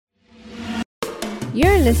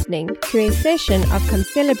You're listening to a session of Come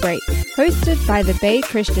Celebrate, hosted by the Bay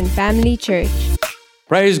Christian Family Church.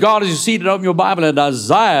 Praise God. As you see it, open your Bible at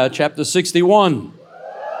Isaiah chapter 61.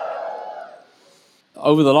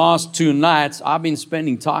 Over the last 2 nights, I've been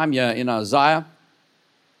spending time here in Isaiah,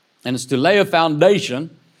 and it's to lay a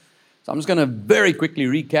foundation. So I'm just going to very quickly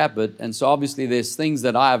recap it. And so obviously there's things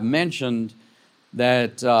that I have mentioned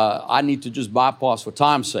that I need to just bypass for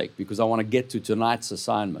time's sake, because I want to get to tonight's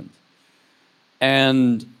assignment.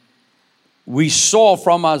 And we saw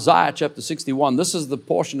from Isaiah chapter 61, this is the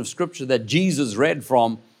portion of scripture that Jesus read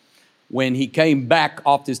from when he came back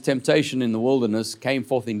after his temptation in the wilderness, came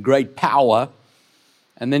forth in great power.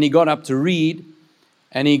 And then he got up to read,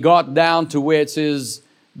 and he got down to where it says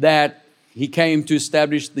that he came to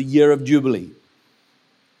establish the year of Jubilee,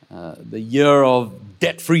 the year of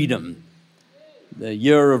debt freedom, the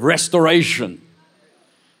year of restoration.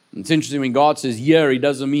 It's interesting when God says year, he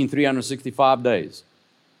doesn't mean 365 days.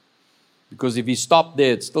 Because if he stopped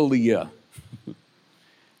there, it's still the year.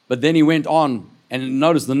 But then he went on, and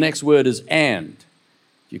notice the next word is and.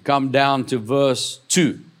 If you come down to verse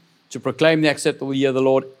 2, to proclaim the acceptable year of the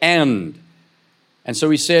Lord, and so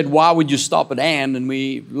he said, why would you stop at and? And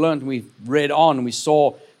we learned, we read on, and we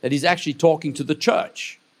saw that he's actually talking to the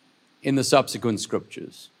church in the subsequent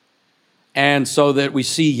scriptures. And so that we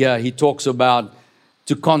see here, he talks about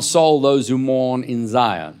to console those who mourn in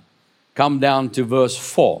Zion. Come down to verse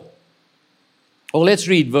 4. Well, let's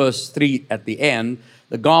read verse 3 at the end.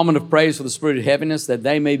 The garment of praise for the spirit of heaviness, that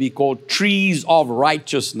they may be called trees of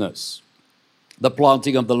righteousness, the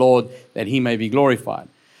planting of the Lord, that he may be glorified.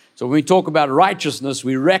 So when we talk about righteousness,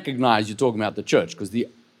 we recognize you're talking about the church, because the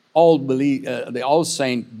old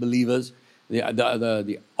saint believers,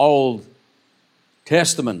 the Old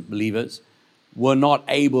Testament believers were not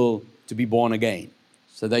able to be born again.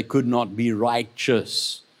 So they could not be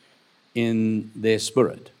righteous in their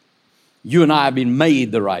spirit. You and I have been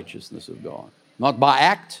made the righteousness of God. Not by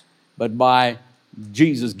act, but by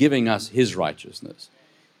Jesus giving us his righteousness.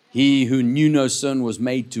 He who knew no sin was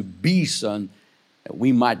made to be sin, that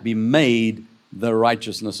we might be made the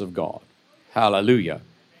righteousness of God. Hallelujah.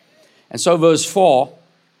 And so verse 4,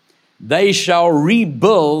 they shall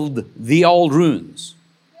rebuild the old ruins.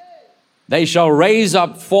 They shall raise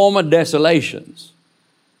up former desolations.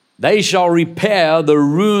 They shall repair the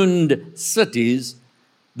ruined cities,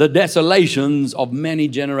 the desolations of many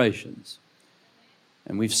generations.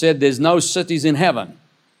 And we've said there's no cities in heaven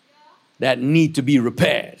that need to be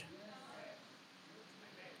repaired.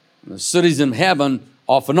 The cities in heaven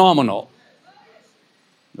are phenomenal.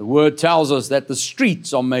 The word tells us that the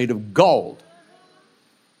streets are made of gold.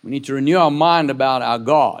 We need to renew our mind about our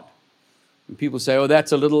God. When people say, oh,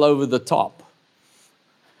 that's a little over the top,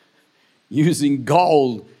 using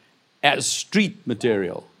gold as street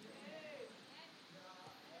material.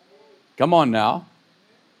 Come on now.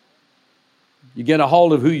 You get a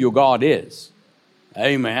hold of who your God is.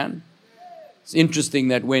 Amen. It's interesting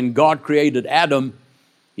that when God created Adam,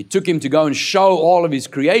 he took him to go and show all of his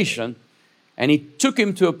creation, and he took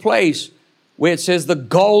him to a place where it says the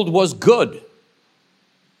gold was good.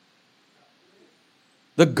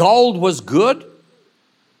 The gold was good.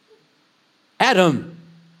 Adam,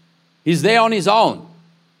 he's there on his own.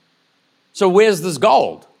 So where's this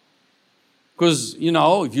gold? Because,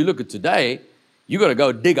 if you look at today, you got to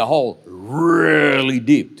go dig a hole really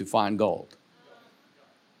deep to find gold.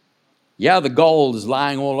 Yeah, the gold is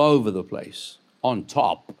lying all over the place, on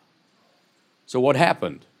top. So what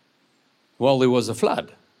happened? Well, there was a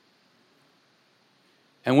flood.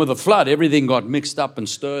 And with the flood, everything got mixed up and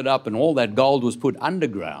stirred up, and all that gold was put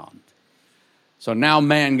underground. So now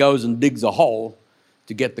man goes and digs a hole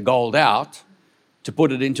to get the gold out, to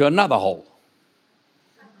put it into another hole,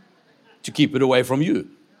 to keep it away from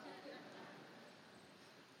you.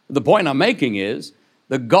 The point I'm making is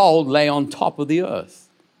the gold lay on top of the earth.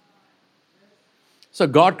 So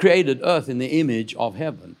God created earth in the image of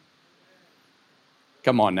heaven.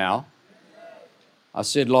 Come on now. I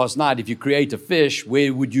said last night, if you create a fish,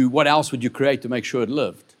 what else would you create to make sure it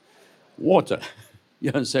lived? Water.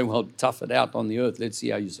 You don't say, well, tough it out on the earth, let's see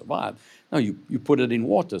how you survive. No, you put it in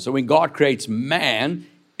water. So when God creates man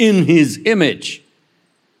in his image,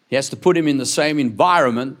 he has to put him in the same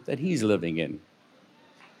environment that he's living in.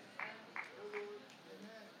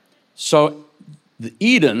 So the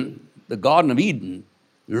Garden of Eden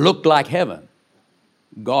looked like heaven.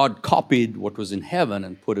 God copied what was in heaven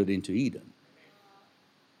and put it into Eden.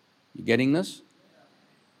 You getting this?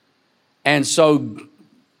 And so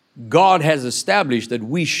God has established that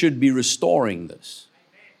we should be restoring this.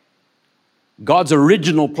 God's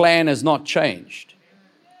original plan has not changed.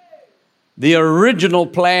 The original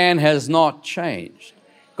plan has not changed.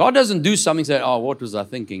 God doesn't do something and say, oh, what was I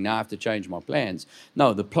thinking? Now I have to change my plans.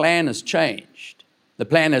 No, the plan has changed. The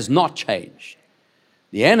plan has not changed.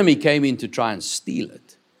 The enemy came in to try and steal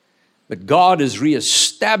it. But God is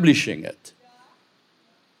reestablishing it.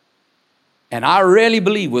 And I really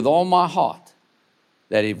believe with all my heart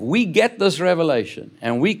that if we get this revelation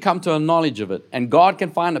and we come to a knowledge of it, and God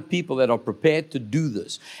can find a people that are prepared to do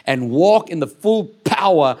this and walk in the full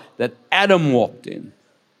power that Adam walked in,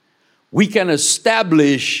 we can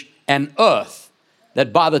establish an earth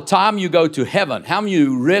that by the time you go to heaven, how many of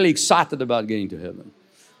you are really excited about getting to heaven?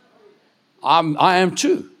 I am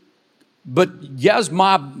too. But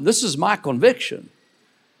this is my conviction,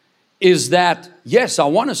 is that, yes, I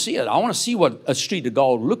want to see it. I want to see what a street of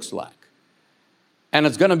gold looks like. And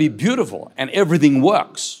it's going to be beautiful and everything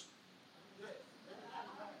works.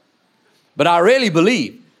 But I really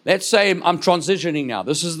believe, let's say I'm transitioning now.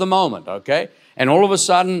 This is the moment, okay? And all of a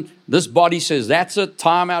sudden, this body says, that's it,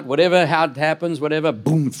 time out, whatever, how it happens, whatever,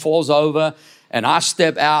 boom, it falls over. And I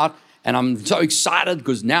step out and I'm so excited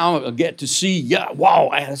because now I get to see, yeah, wow,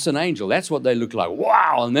 that's an angel. That's what they look like.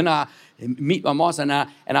 Wow. And then I meet my master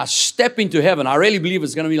and I step into heaven. I really believe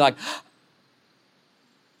it's going to be like,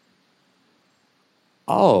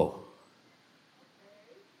 oh,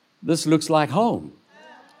 this looks like home.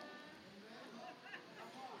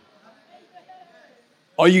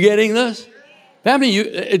 Are you getting this? Family,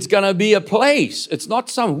 it's going to be a place. It's not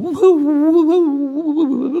some,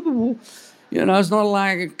 it's not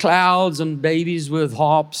like clouds and babies with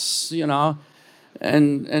hops,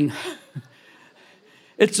 and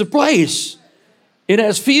it's a place. It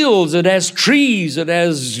has fields, it has trees, it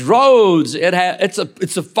has roads, it's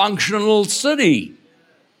a functional city.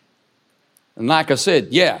 And like I said,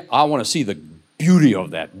 yeah, I want to see the beauty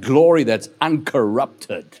of that glory that's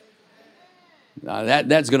uncorrupted. Now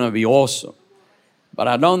that's going to be awesome. But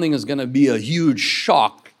I don't think it's going to be a huge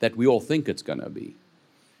shock that we all think it's going to be.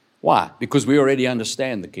 Why? Because we already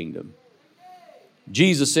understand the kingdom.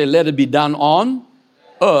 Jesus said, let it be done on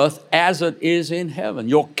earth as it is in heaven.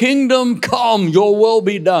 Your kingdom come, your will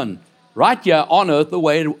be done. Right here on earth, the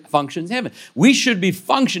way it functions in heaven. We should be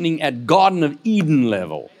functioning at Garden of Eden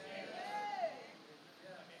level.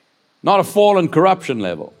 Not a fallen corruption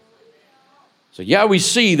level. So yeah, we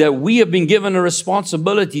see that we have been given a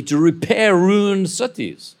responsibility to repair ruined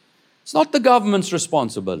cities. It's not the government's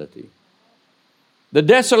responsibility. The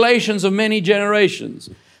desolations of many generations.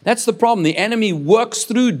 That's the problem. The enemy works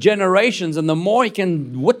through generations, and the more he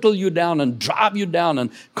can whittle you down and drive you down and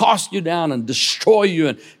cast you down and destroy you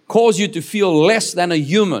and cause you to feel less than a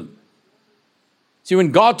human. See,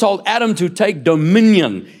 when God told Adam to take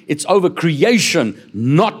dominion, it's over creation,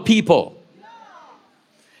 not people.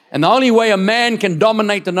 And the only way a man can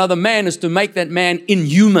dominate another man is to make that man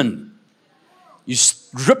inhuman. You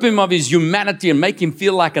strip him of his humanity and make him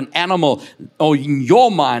feel like an animal. Or in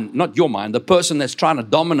your mind, not your mind, the person that's trying to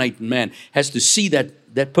dominate man has to see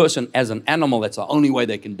that person as an animal. That's the only way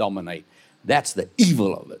they can dominate. That's the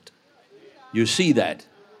evil of it. You see that.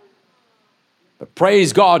 But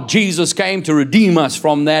praise God, Jesus came to redeem us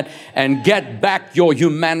from that and get back your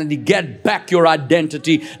humanity, get back your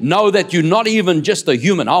identity. Know that you're not even just a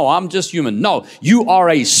human. Oh, I'm just human. No, you are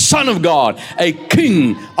a son of God, a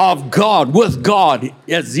king of God with God,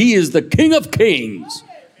 as He is the King of Kings.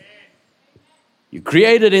 You're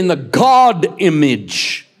created in the God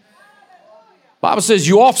image. The Bible says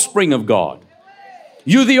you're offspring of God.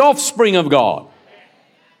 You're the offspring of God.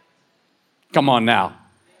 Come on now.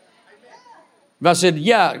 If I said,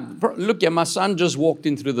 yeah, look, my son just walked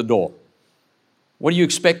in through the door. What do you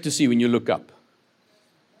expect to see when you look up?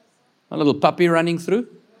 A little puppy running through?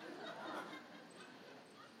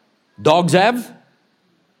 Dogs have?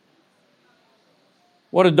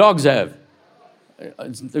 What do dogs have?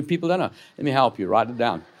 People don't know. Let me help you. Write it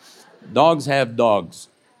down. Dogs have dogs.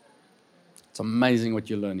 It's amazing what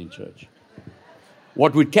you learn in church.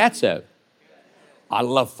 What would cats have? I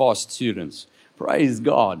love fast students. Praise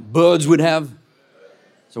God. Birds would have.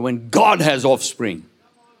 So when God has offspring,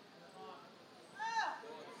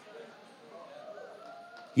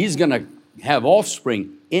 He's going to have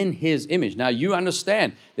offspring in His image. Now you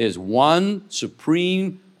understand, there's one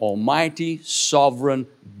supreme, almighty, sovereign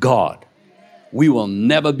God. We will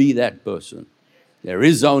never be that person. There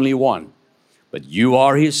is only one. But you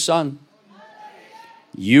are His son.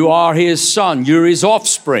 You are His son. You're His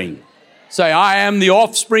offspring. Say, I am the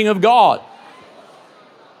offspring of God.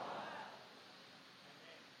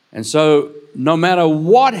 And so, no matter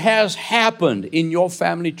what has happened in your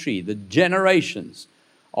family tree, the generations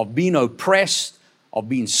of being oppressed, of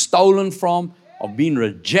being stolen from, of being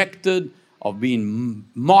rejected, of being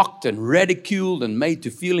mocked and ridiculed and made to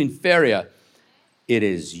feel inferior, it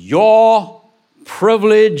is your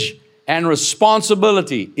privilege and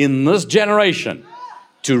responsibility in this generation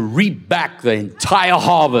to reap back the entire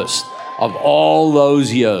harvest of all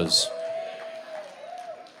those years.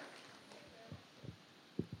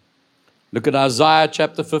 Look at Isaiah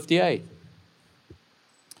chapter 58.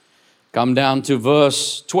 Come down to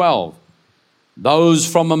verse 12. Those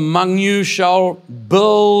from among you shall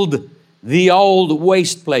build the old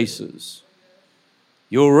waste places.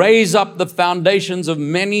 You'll raise up the foundations of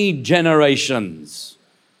many generations,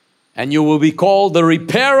 and you will be called the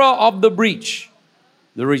repairer of the breach,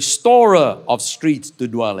 the restorer of streets to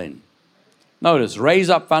dwell in. Notice, raise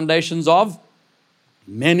up foundations of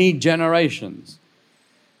many generations.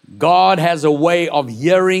 God has a way of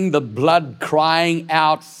hearing the blood crying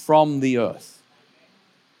out from the earth.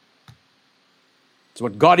 It's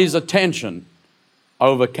what got his attention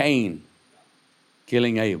over Cain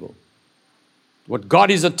killing Abel. What got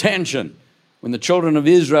his attention when the children of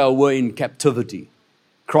Israel were in captivity,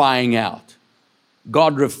 crying out.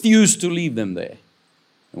 God refused to leave them there.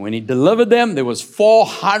 And when he delivered them, there was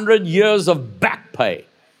 400 years of back pay.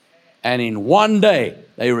 And in one day,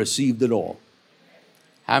 they received it all.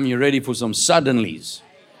 How many ready for some suddenlies?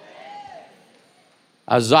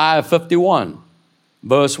 Isaiah 51,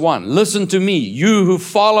 verse 1. Listen to me, you who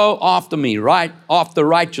follow after me, right after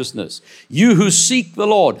righteousness. You who seek the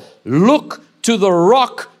Lord, look to the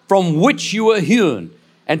rock from which you were hewn,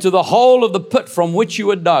 and to the hole of the pit from which you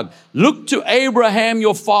were dug. Look to Abraham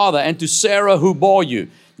your father, and to Sarah who bore you.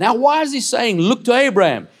 Now, why is he saying, look to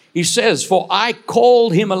Abraham? He says, for I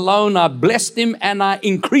called him alone, I blessed him, and I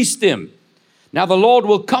increased him. Now the Lord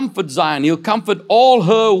will comfort Zion. He'll comfort all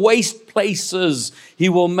her waste places. He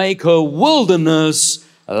will make her wilderness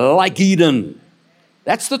like Eden.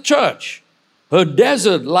 That's the church. Her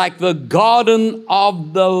desert like the garden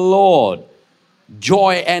of the Lord.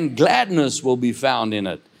 Joy and gladness will be found in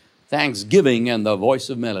it. Thanksgiving and the voice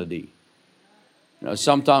of melody. You know,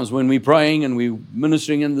 sometimes when we're praying and we're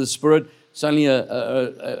ministering in the Spirit, suddenly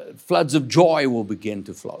floods of joy will begin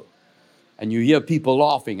to flow. And you hear people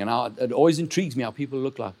laughing, and it always intrigues me how people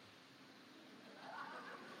look like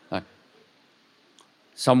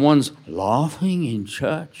someone's laughing in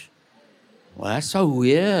church. Well, that's so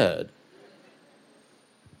weird.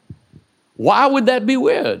 Why would that be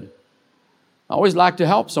weird? I always like to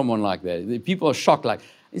help someone like that. People are shocked, like,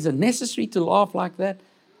 is it necessary to laugh like that?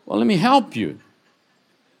 Well, let me help you.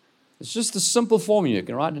 It's just a simple formula. You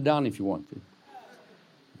can write it down if you want to.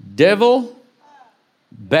 Devil,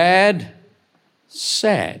 bad,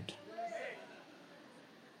 sad.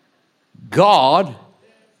 God,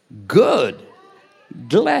 good,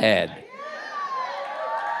 glad.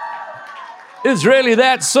 It's really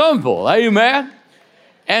that simple, amen?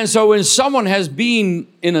 And so when someone has been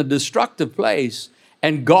in a destructive place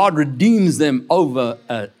and God redeems them over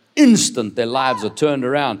an instant, their lives are turned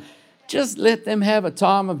around, just let them have a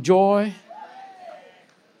time of joy.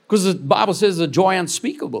 Because the Bible says the joy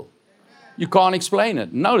unspeakable. You can't explain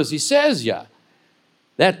it. Notice he says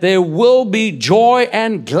that there will be joy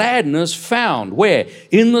and gladness found. Where?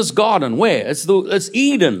 In this garden. Where? It's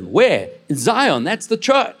Eden. Where? In Zion. That's the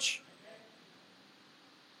church.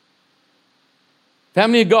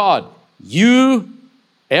 Family of God,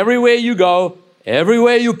 everywhere you go,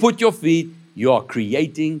 everywhere you put your feet, you are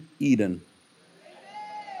creating Eden.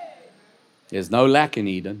 There's no lack in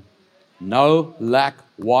Eden. No lack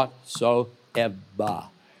whatsoever.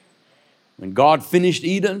 When God finished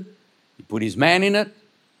Eden, He put His man in it,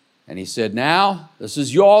 and He said, now, this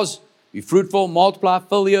is yours. Be fruitful, multiply,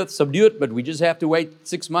 fill the earth, subdue it, but we just have to wait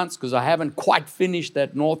 6 months because I haven't quite finished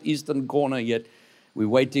that northeastern corner yet. We're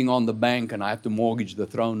waiting on the bank, and I have to mortgage the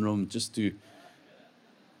throne room just to...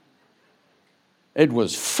 It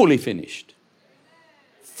was fully finished.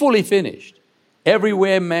 Fully finished.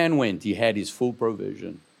 Everywhere man went, he had his full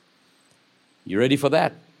provision. You ready for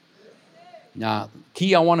that? Now,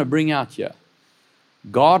 key I want to bring out here.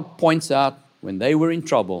 God points out when they were in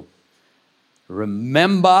trouble,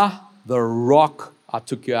 remember the rock I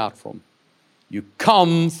took you out from. You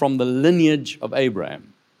come from the lineage of Abraham.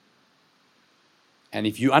 And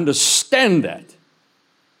if you understand that,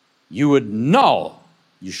 you would know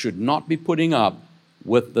you should not be putting up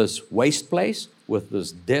with this waste place, with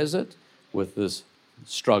this desert, with this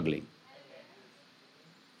struggling.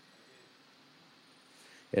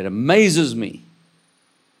 It amazes me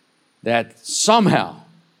that somehow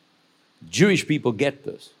Jewish people get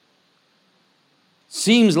this.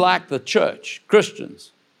 Seems like the church,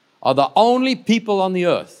 Christians, are the only people on the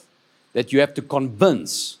earth that you have to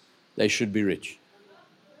convince they should be rich.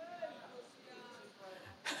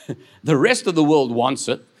 The rest of the world wants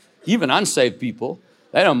it, even unsaved people.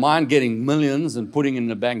 They don't mind getting millions and putting in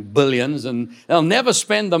the bank billions, and they'll never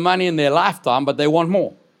spend the money in their lifetime, but they want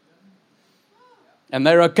more. And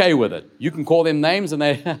they're okay with it. You can call them names and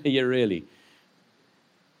they, yeah, really.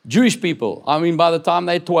 Jewish people, I mean, by the time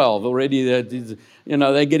they're 12, already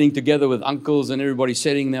they're getting together with uncles and everybody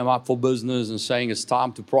setting them up for business and saying it's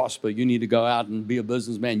time to prosper. You need to go out and be a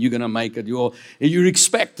businessman. You're going to make it. You're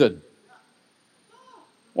expected.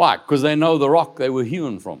 Why? Because they know the rock they were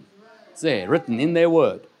hewn from. It's there, written in their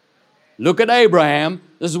word. Look at Abraham.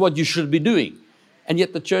 This is what you should be doing. And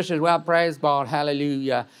yet the church says, well, praise God,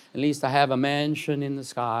 hallelujah. At least I have a mansion in the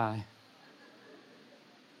sky.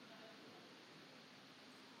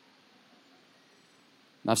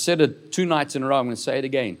 And I've said it 2 nights in a row. I'm going to say it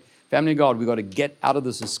again. Family of God, we've got to get out of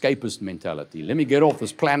this escapist mentality. Let me get off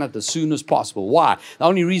this planet as soon as possible. Why? The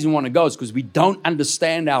only reason we want to go is because we don't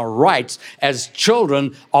understand our rights as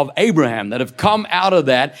children of Abraham that have come out of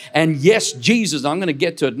that. And yes, Jesus, I'm going to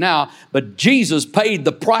get to it now, but Jesus paid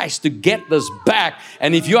the price to get this back.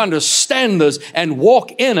 And if you understand this and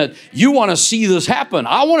walk in it, you want to see this happen.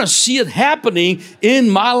 I want to see it happening in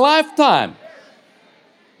my lifetime.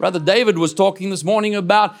 Brother David was talking this morning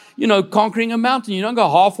about, conquering a mountain. You don't go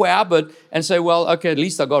halfway out and say, well, okay, at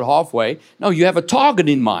least I got halfway. No, you have a target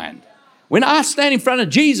in mind. When I stand in front of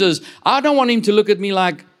Jesus, I don't want him to look at me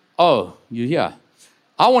like, oh, you're here.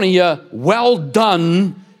 I want to hear, well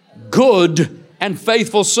done, good and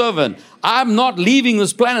faithful servant. I'm not leaving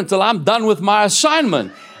this planet until I'm done with my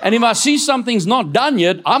assignment. And if I see something's not done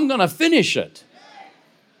yet, I'm going to finish it.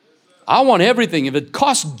 I want everything. If it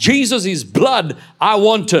costs Jesus his blood, I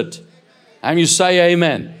want it. And you say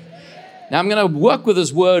amen. Now I'm going to work with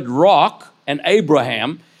this word rock and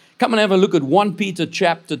Abraham. Come and have a look at 1 Peter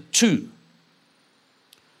chapter 2.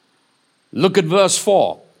 Look at verse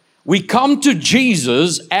 4. We come to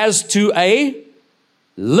Jesus as to a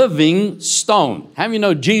living stone. How many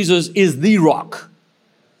know Jesus is the rock?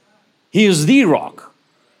 He is the rock.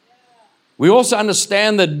 We also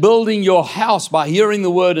understand that building your house by hearing the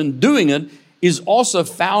word and doing it is also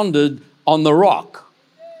founded on the rock.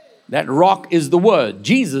 That rock is the word.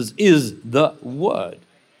 Jesus is the word.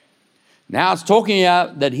 Now it's talking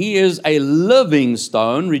about that he is a living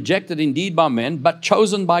stone, rejected indeed by men, but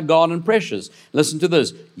chosen by God and precious. Listen to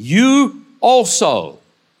this. You also,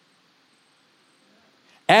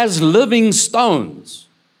 as living stones,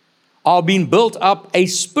 are being built up a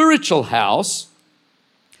spiritual house,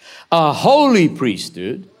 a holy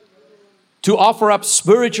priesthood, to offer up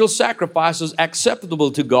spiritual sacrifices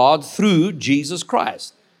acceptable to God through Jesus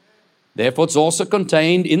Christ. Therefore, it's also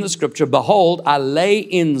contained in the scripture, behold, I lay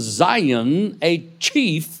in Zion a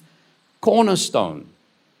chief cornerstone.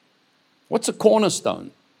 What's a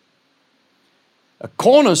cornerstone? A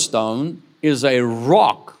cornerstone is a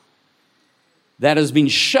rock that has been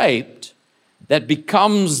shaped that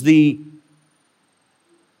becomes the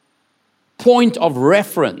point of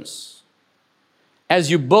reference. As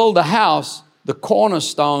you build a house, the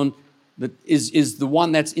cornerstone that is the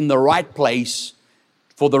one that's in the right place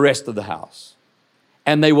for the rest of the house.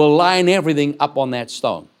 And they will line everything up on that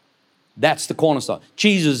stone. That's the cornerstone.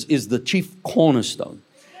 Jesus is the chief cornerstone.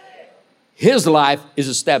 His life is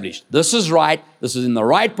established. This is right. This is in the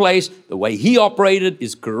right place. The way he operated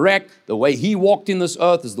is correct. The way he walked in this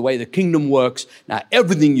earth is the way the kingdom works. Now,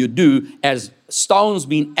 everything you do, as stones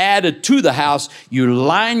being added to the house, you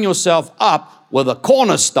line yourself up with a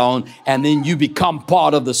cornerstone, and then you become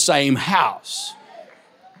part of the same house.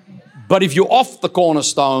 But if you're off the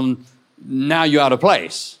cornerstone, now you're out of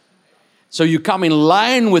place. So you come in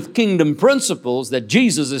line with kingdom principles that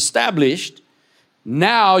Jesus established.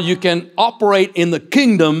 Now you can operate in the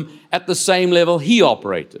kingdom at the same level he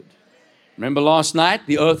operated. Remember last night,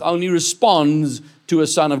 the earth only responds to a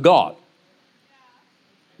son of God.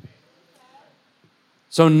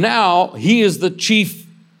 So now he is the chief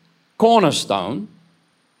cornerstone,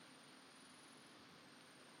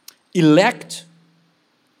 elect,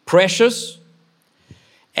 precious,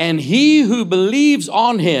 and he who believes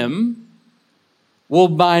on him will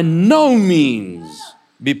by no means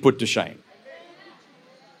be put to shame.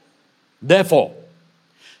 Therefore,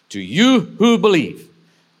 to you who believe,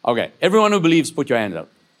 okay, everyone who believes, put your hand up.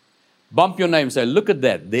 Bump your name and say, look at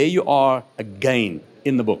that. There you are again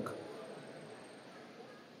in the book.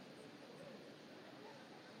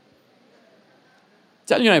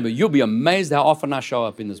 Tell your neighbor, you'll be amazed how often I show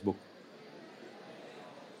up in this book.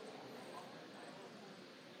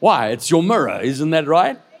 Why? It's your mirror, isn't that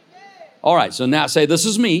right? All right, so now say, this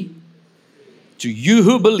is me. To you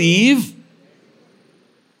who believe,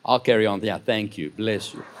 I'll carry on. Yeah, thank you.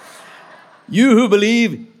 Bless you. You who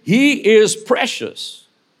believe, he is precious.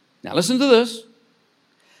 Now listen to this.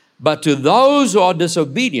 But to those who are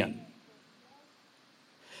disobedient,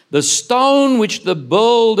 the stone which the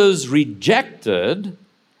builders rejected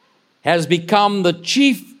has become the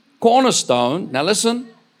chief cornerstone. Now listen.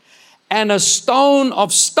 And a stone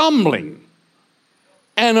of stumbling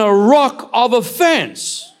and a rock of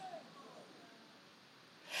offense.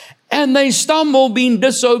 And they stumble, being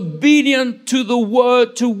disobedient to the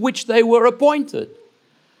word to which they were appointed.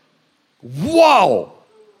 Wow!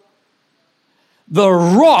 The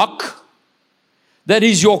rock that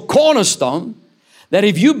is your cornerstone, that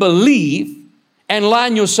if you believe and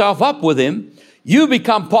line yourself up with Him, you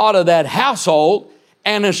become part of that household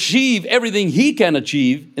and achieve everything He can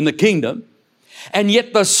achieve in the kingdom. And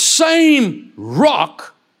yet the same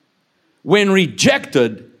rock, when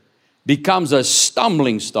rejected, becomes a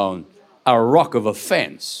stumbling stone, a rock of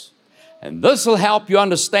offense. And this will help you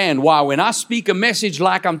understand why when I speak a message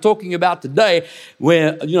like I'm talking about today,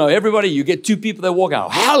 where, everybody, you get two people that walk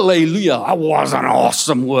out, hallelujah, that was an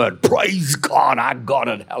awesome word. Praise God, I got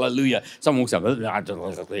it, hallelujah. Someone walks up, I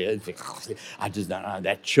just don't know,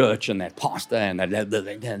 that church and that pastor and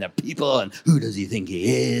that people, and who does he think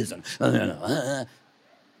he is? And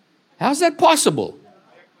how's that possible?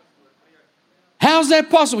 How's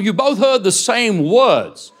that possible? You both heard the same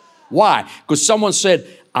words. Why? Because someone said,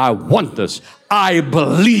 I want this. I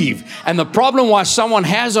believe. And the problem why someone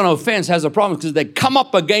has an offense, has a problem, because they come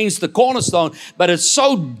up against the cornerstone, but it's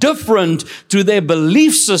so different to their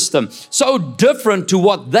belief system, so different to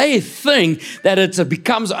what they think, that it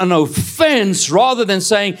becomes an offense rather than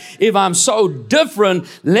saying, if I'm so different,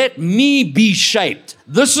 let me be shaped.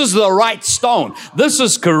 This is the right stone. This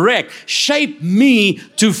is correct. Shape me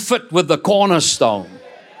to fit with the cornerstone.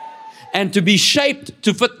 And to be shaped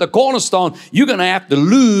to fit the cornerstone, you're going to have to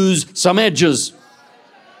lose some edges.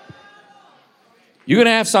 You're going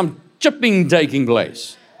to have some chipping taking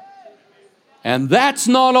place. And that's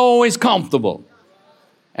not always comfortable.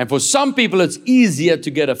 And for some people, it's easier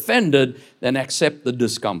to get offended than accept the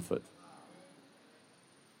discomfort.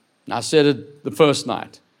 And I said it the first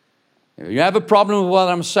night. If you have a problem with what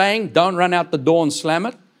I'm saying, don't run out the door and slam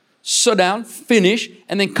it. Sit down, finish,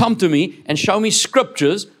 and then come to me and show me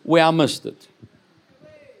scriptures where I missed it.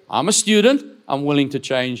 I'm a student. I'm willing to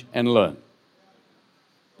change and learn.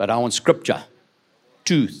 But I want scripture.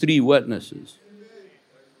 2, 3 witnesses.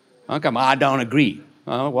 Okay, I don't agree.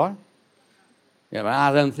 What? Yeah, but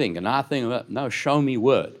I don't think. And I think, no, show me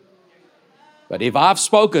word. But if I've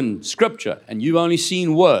spoken scripture and you've only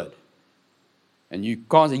seen word, and you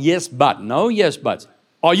can't say yes, but. No, yes, but.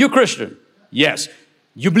 Are you Christian? Yes.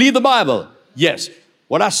 You believe the Bible? Yes.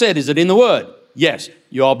 What I said, is it in the Word? Yes.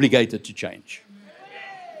 You're obligated to change.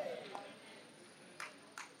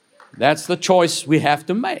 That's the choice we have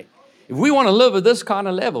to make. If we want to live at this kind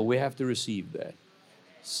of level, we have to receive that.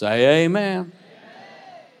 Say amen.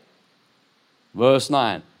 Verse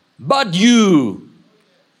 9. But you.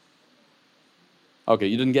 Okay,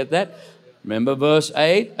 you didn't get that? Remember verse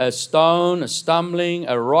 8? A stone, a stumbling,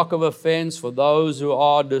 a rock of offense for those who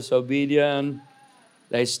are disobedient.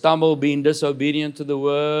 They stumble being disobedient to the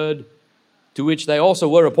word to which they also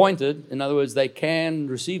were appointed. In other words, they can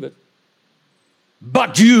receive it.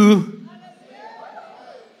 But you.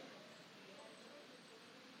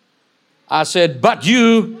 I said, but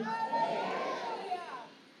you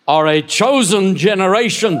are a chosen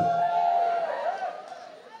generation,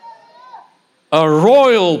 a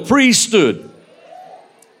royal priesthood.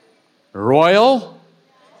 Royal.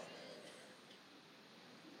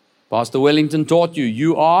 Pastor Wellington taught you,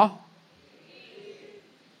 you are?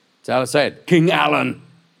 Say it, King Allen.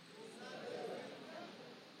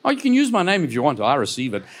 Oh, you can use my name if you want to. I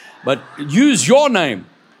receive it. But use your name.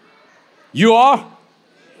 You are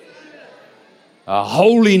a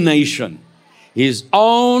holy nation, His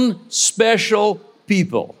own special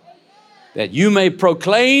people, that you may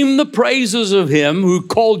proclaim the praises of Him who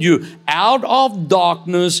called you out of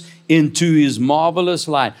darkness into His marvelous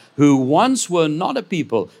light, who once were not a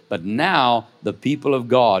people, but now the people of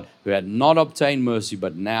God, who had not obtained mercy,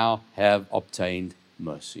 but now have obtained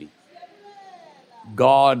mercy.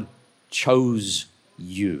 God chose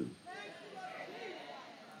you.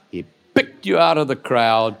 He picked you out of the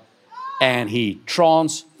crowd and He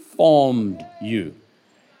transformed you.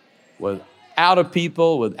 Without a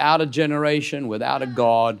people, without a generation, without a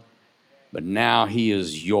God, but now He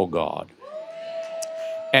is your God.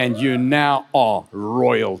 And you now are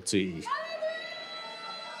royalty.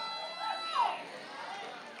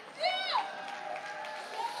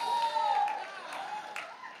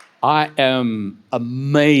 I am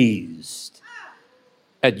amazed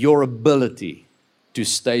at your ability to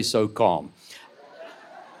stay so calm.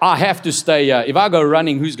 I have to stay here. If I go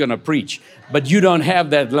running, who's going to preach? But you don't have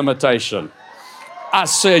that limitation. I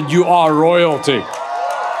said you are royalty.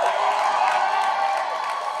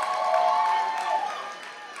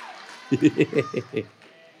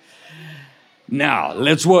 Now,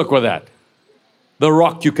 let's work with that. The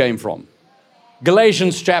rock you came from.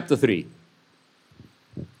 Galatians chapter 3,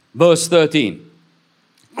 verse 13.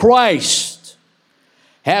 Christ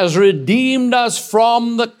has redeemed us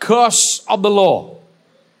from the curse of the law,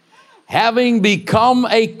 having become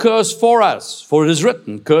a curse for us. For it is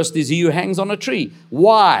written, cursed is he who hangs on a tree.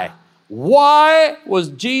 Why? Why was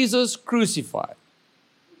Jesus crucified?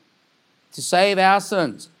 To save our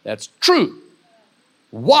sins. That's true.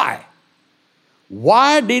 Why?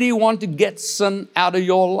 Why did he want to get sin out of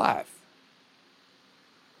your life?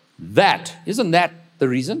 Isn't that the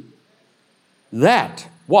reason? That,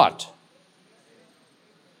 what?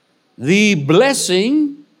 The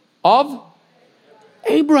blessing of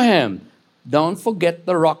Abraham. Don't forget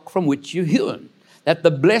the rock from which you're hewn. That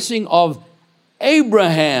the blessing of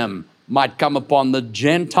Abraham might come upon the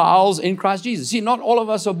Gentiles in Christ Jesus. See, not all of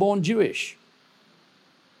us are born Jewish.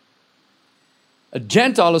 A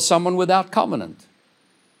Gentile is someone without covenant.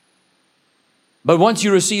 But once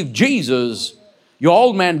you receive Jesus, your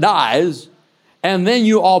old man dies, and then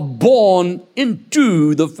you are born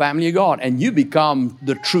into the family of God, and you become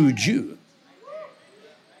the true Jew.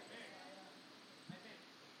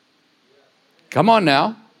 Come on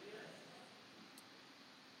now.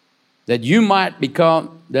 That you might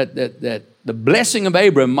become, that the blessing of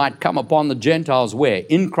Abraham might come upon the Gentiles where?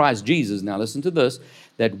 In Christ Jesus. Now listen to this.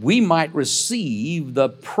 That we might receive the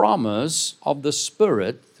promise of the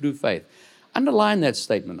Spirit through faith. Underline that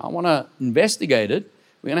statement. I want to investigate it.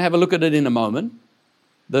 We're going to have a look at it in a moment.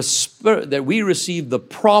 The Spirit, that we receive the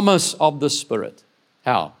promise of the Spirit.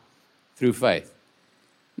 How? Through faith.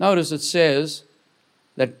 Notice it says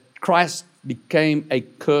that Christ became a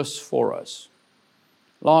curse for us.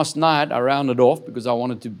 Last night, I rounded off because I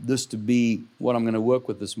wanted this to be what I'm going to work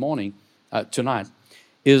with this morning, tonight,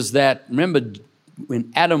 is that, remember,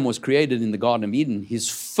 when Adam was created in the Garden of Eden, his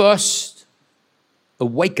first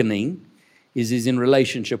awakening is in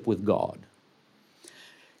relationship with God.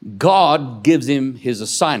 God gives him his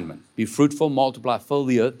assignment. Be fruitful, multiply, fill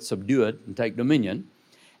the earth, subdue it, and take dominion.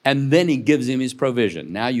 And then he gives him his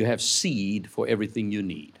provision. Now you have seed for everything you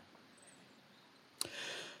need.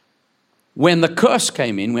 When the curse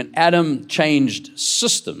came in, when Adam changed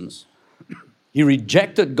systems, he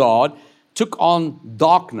rejected God, took on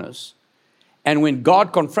darkness, and when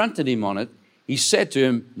God confronted him on it, he said to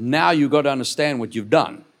him, now you've got to understand what you've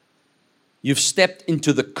done. You've stepped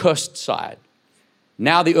into the cursed side.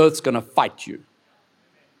 Now the earth's going to fight you.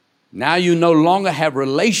 Now you no longer have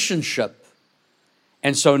relationship.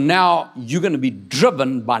 And so now you're going to be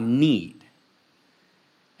driven by need.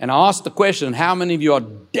 And I asked the question, how many of you are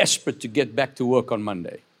desperate to get back to work on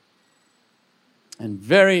Monday? And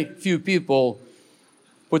very few people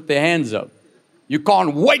put their hands up. You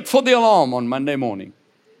can't wait for the alarm on Monday morning.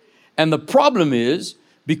 And the problem is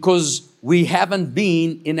because we haven't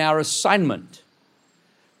been in our assignment.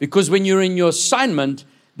 Because when you're in your assignment,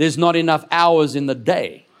 there's not enough hours in the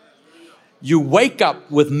day. You wake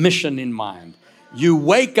up with mission in mind. You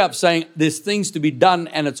wake up saying there's things to be done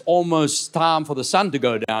and it's almost time for the sun to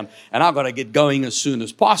go down and I've got to get going as soon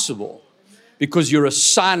as possible because you're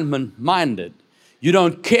assignment minded. You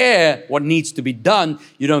don't care what needs to be done.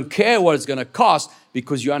 You don't care what it's going to cost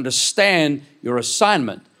because you understand your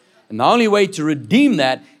assignment. And the only way to redeem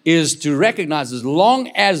that is to recognize as long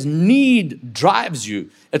as need drives you.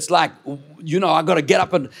 It's like, I got to get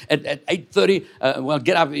up at 8:30.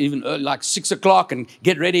 Get up even like 6 o'clock and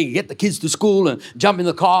get ready, get the kids to school and jump in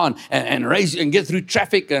the car and race and get through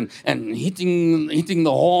traffic and hitting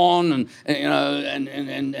the horn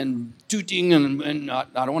and tooting and I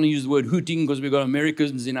don't want to use the word hooting because we've got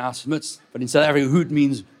Americans in our midst, but in South Africa, hoot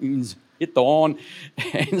means hit the horn.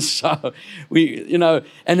 And so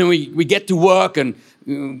and then we get to work and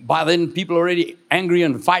by then people are already angry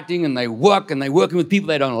and fighting and they're working with people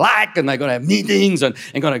they don't like and they're going to have meetings and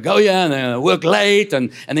going to go here and they're going to work late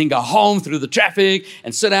and then go home through the traffic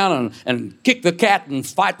and sit down and kick the cat and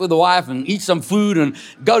fight with the wife and eat some food and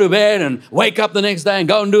go to bed and wake up the next day and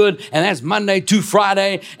go and do it. And that's Monday to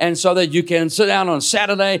Friday. And so that you can sit down on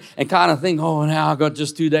Saturday and kind of think, oh, now I've got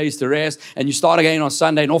just 2 days to rest. And you start again on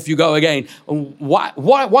Sunday and off you go again. Why?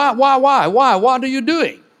 What are you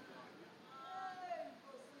doing?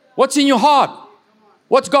 What's in your heart?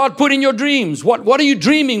 What's God put in your dreams? What are you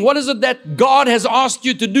dreaming? What is it that God has asked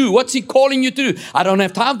you to do? What's He calling you to do? I don't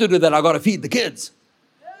have time to do that. I've got to feed the kids.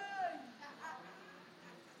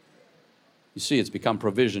 You see, it's become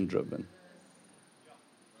provision driven.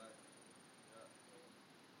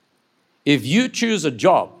 If you choose a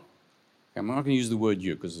job, I'm not going to use the word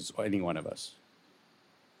you because it's any one of us.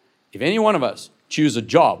 If any one of us choose a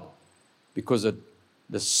job because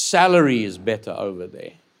the salary is better over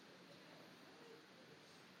there,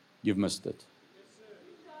 you've missed it.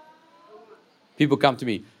 People come to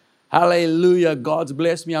me, hallelujah, God's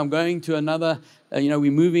blessed me. I'm going to another,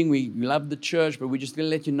 we're moving. We love the church, but we're just going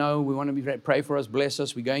to let you know, we want to pray for us, bless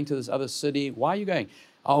us. We're going to this other city. Why are you going?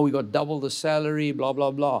 Oh, we got double the salary, blah,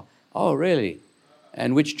 blah, blah. Oh, really?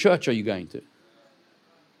 And which church are you going to?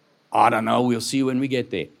 I don't know. We'll see when we get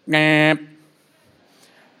there. Nah.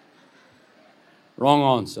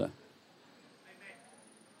 Wrong answer.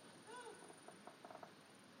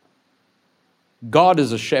 God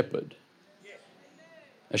is a shepherd.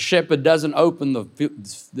 A shepherd doesn't open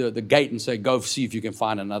the gate and say, go see if you can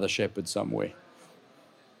find another shepherd somewhere.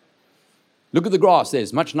 Look at the grass there.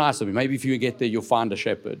 It's much nicer. Maybe if you get there, you'll find a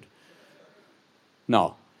shepherd.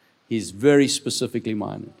 No. He's very specifically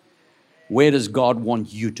minded. Where does God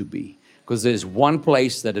want you to be? Because there's one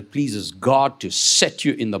place that it pleases God to set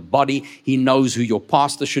you in the body. He knows who your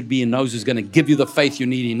pastor should be. He knows who's going to give you the faith you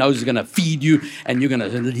need. He knows who's going to feed you, and you're going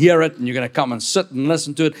to hear it, and you're going to come and sit and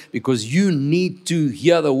listen to it because you need to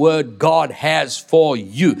hear the word God has for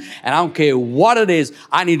you. And I don't care what it is,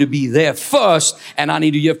 I need to be there first, and I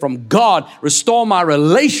need to hear from God, restore my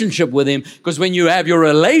relationship with Him, because when you have your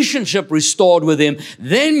relationship restored with Him,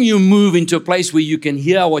 then you move into a place where you can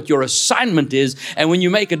hear what your assignment is, and when you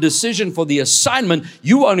make a decision for the assignment,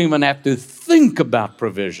 you won't even have to think about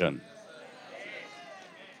provision.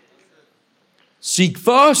 Seek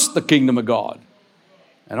first the kingdom of God,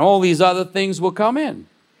 and all these other things will come in.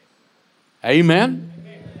 Amen.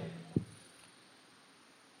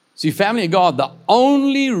 See, family of God, the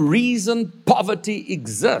only reason poverty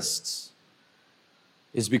exists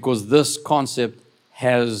is because this concept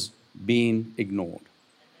has been ignored.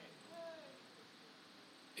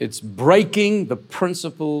 It's breaking the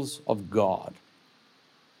principles of God.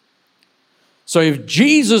 So if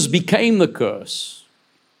Jesus became the curse,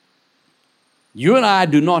 you and I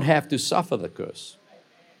do not have to suffer the curse.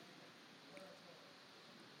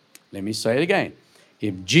 Let me say it again.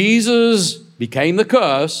 If Jesus became the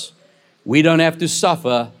curse, we don't have to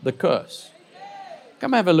suffer the curse.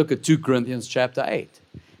 Come have a look at 2 Corinthians chapter 8.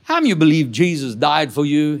 How many of you believe Jesus died for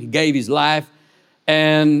you? He gave His life.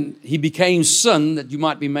 And He became sin that you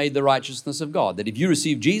might be made the righteousness of God. That if you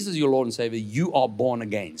receive Jesus, your Lord and Savior, you are born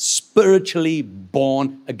again. Spiritually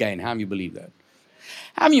born again. How many of you believe that?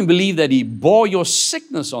 How many of you believe that He bore your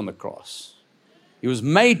sickness on the cross? He was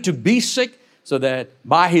made to be sick so that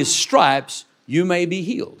by His stripes you may be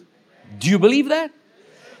healed. Do you believe that?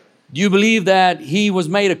 Do you believe that He was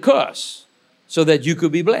made a curse so that you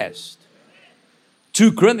could be blessed?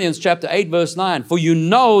 2 Corinthians chapter 8 verse 9, for you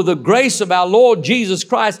know the grace of our Lord Jesus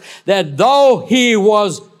Christ, that though He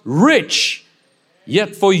was rich,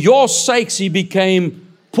 yet for your sakes He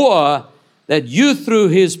became poor, that you through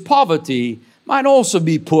His poverty might also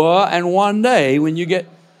be poor, and one day when you get...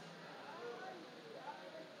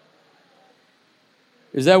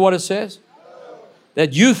 Is that what it says?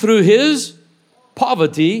 That you through His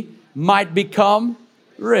poverty might become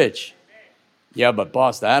rich. Yeah, but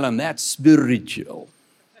Pastor Alan, that's spiritual.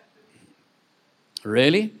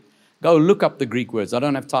 Really? Go look up the Greek words. I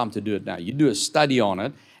don't have time to do it now. You do a study on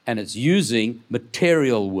it, and it's using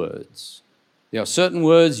material words. There are certain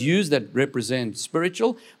words used that represent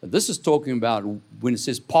spiritual, but this is talking about when it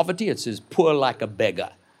says poverty, it says poor like a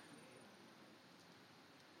beggar.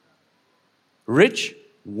 Rich,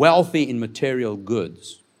 wealthy in material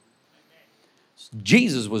goods.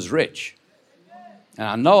 Jesus was rich. And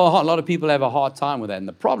I know a lot of people have a hard time with that. And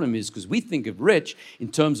the problem is because we think of rich in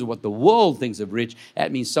terms of what the world thinks of rich.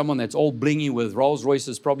 That means someone that's all blingy with Rolls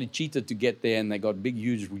Royces, probably cheated to get there, and they got big,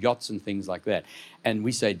 huge yachts and things like that. And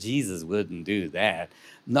we say, Jesus wouldn't do that.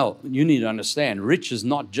 No, you need to understand, rich is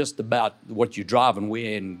not just about what you drive and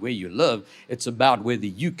where you live. It's about whether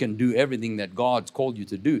you can do everything that God's called you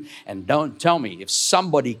to do. And don't tell me, if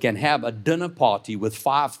somebody can have a dinner party with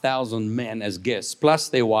 5,000 men as guests, plus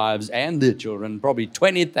their wives and their children, probably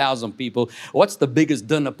 20,000 people, what's the biggest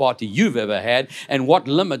dinner party you've ever had? And what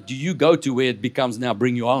limit do you go to where it becomes now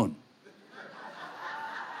bring your own?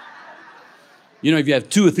 You know, if you have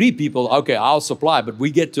 2 or 3 people, okay, I'll supply, but we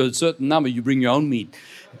get to a certain number, you bring your own meat.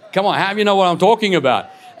 Come on, how do you know what I'm talking about?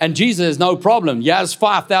 And Jesus has no problem. He has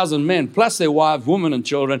 5,000 men, plus their wives, women, and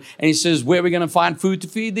children. And He says, where are we going to find food to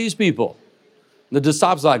feed these people? The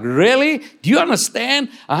disciples are like, really? Do you understand?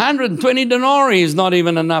 120 denarii is not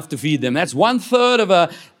even enough to feed them. That's 1/3 of an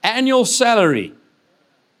annual salary.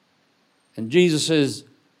 And Jesus says,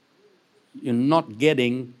 you're not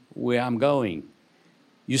getting where I'm going.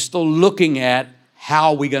 you're still looking at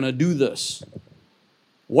how we're going to do this.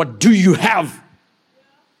 What do you have?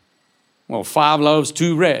 Well, 5 loaves,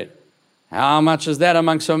 2 bread. How much is that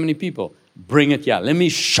among so many people? Bring it here. Let me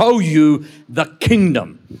show you the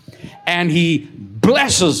kingdom. And he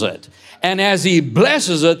blesses it. And as he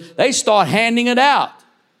blesses it, they start handing it out.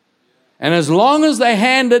 And as long as they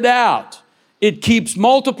hand it out, it keeps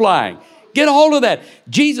multiplying. Get a hold of that.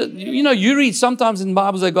 Jesus, you read sometimes in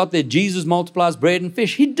Bibles they got there, Jesus multiplies bread and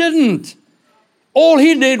fish. He didn't. All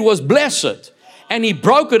he did was bless it. And he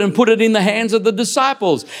broke it and put it in the hands of the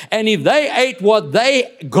disciples. And if they ate what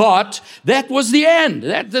they got, that was the end.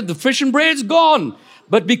 The fish and bread's gone.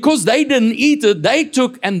 But because they didn't eat it, they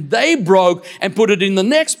took and they broke and put it in the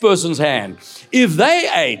next person's hand. If they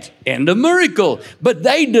ate, end of miracle. But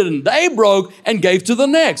they didn't. They broke and gave to the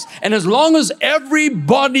next. And as long as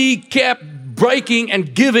everybody kept breaking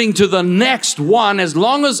and giving to the next one, as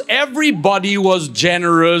long as everybody was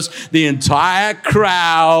generous, the entire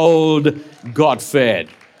crowd got fed.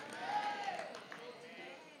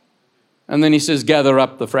 And then he says, gather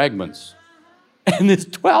up the fragments. And there's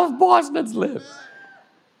 12 baskets left.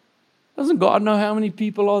 Doesn't God know how many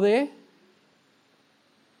people are there?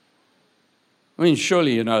 I mean,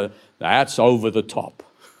 surely, that's over the top.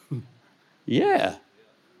 Yeah.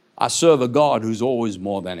 I serve a God who's always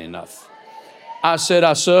more than enough. I said,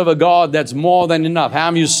 I serve a God that's more than enough. How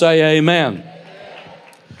many of you say amen?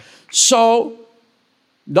 So,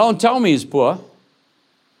 don't tell me he's poor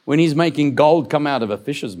when he's making gold come out of a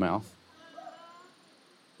fish's mouth.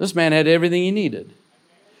 This man had everything he needed.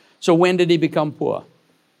 So when did he become poor?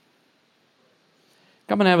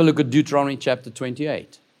 Come and have a look at Deuteronomy chapter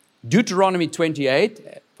 28. Deuteronomy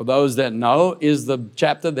 28, for those that know, is the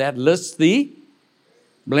chapter that lists the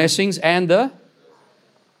blessings and the...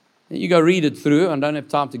 You go read it through. I don't have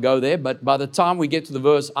time to go there, but by the time we get to the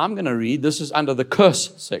verse I'm going to read, this is under the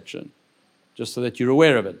curse section, just so that you're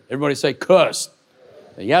aware of it. Everybody say curse.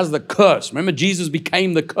 He has the curse. Remember, Jesus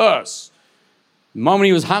became the curse. The moment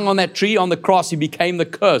he was hung on that tree on the cross, he became the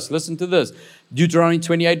curse. Listen to this. Deuteronomy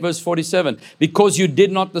 28 verse 47. Because you did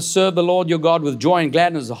not serve the Lord your God with joy and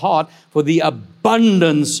gladness of heart for the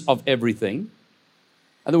abundance of everything. In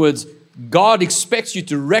other words, God expects you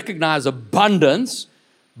to recognize abundance,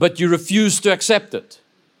 but you refuse to accept it.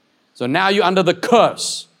 So now you're under the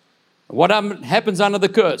curse. What happens under the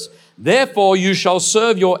curse? Therefore you shall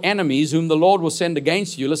serve your enemies whom the Lord will send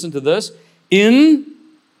against you. Listen to this. In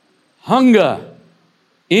hunger.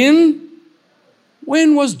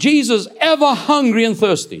 When was Jesus ever hungry and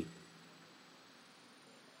thirsty?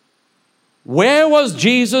 Where was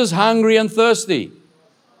Jesus hungry and thirsty?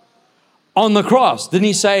 On the cross. Didn't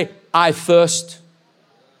he say, I thirst?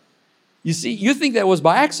 You see, you think that was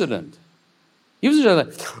by accident. He was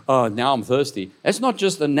just like, oh, now I'm thirsty. That's not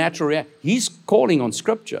just a natural reaction. He's calling on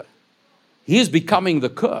Scripture. He is becoming the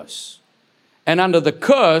curse. And under the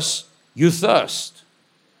curse, you thirst.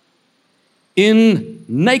 In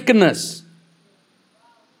nakedness.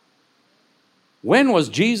 When was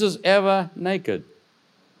Jesus ever naked?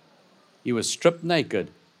 He was stripped naked.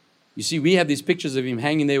 You see, we have these pictures of him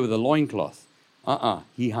hanging there with a loincloth.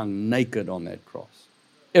 He hung naked on that cross.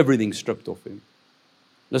 Everything stripped off him.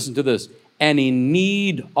 Listen to this. And in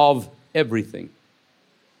need of everything.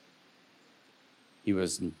 He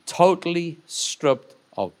was totally stripped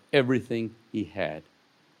of everything he had.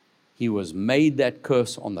 He was made that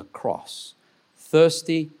curse on the cross.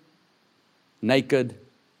 Thirsty, naked,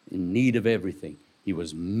 in need of everything. He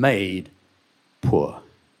was made poor.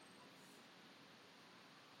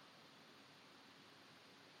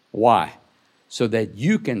 Why? So that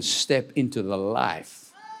you can step into the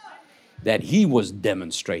life that he was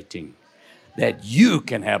demonstrating. That you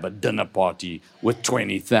can have a dinner party with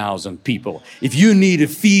 20,000 people. If you need to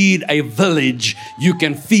feed a village, you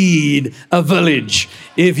can feed a village.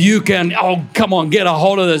 If you can, come on, get a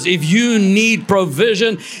hold of this. If you need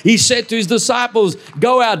provision, he said to his disciples,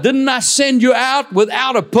 go out. Didn't I send you out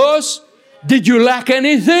without a purse? Did you lack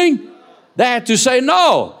anything? They had to say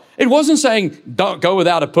no. It wasn't saying, don't go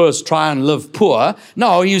without a purse, try and live poor.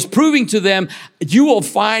 No, he was proving to them, you will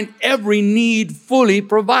find every need fully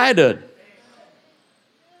provided.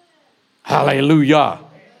 Hallelujah.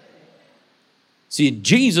 See,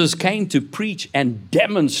 Jesus came to preach and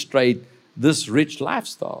demonstrate this rich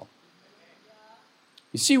lifestyle.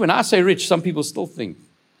 You see, when I say rich, some people still think.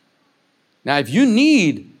 Now, if you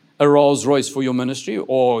need a Rolls Royce for your ministry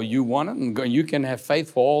or you want it, and you can have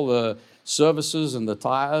faith for all the services and the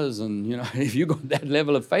tires. And, you know, if you've got that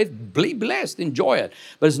level of faith, be blessed, enjoy it.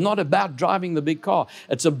 But it's not about driving the big car.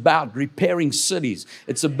 It's about repairing cities.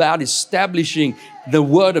 It's about establishing the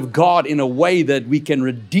Word of God in a way that we can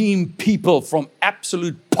redeem people from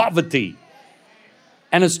absolute poverty.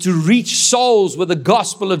 And it's to reach souls with the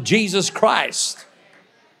gospel of Jesus Christ.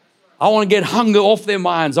 I want to get hunger off their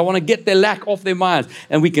minds. I want to get their lack off their minds.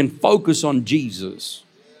 And we can focus on Jesus.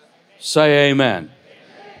 Say amen.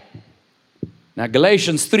 Now,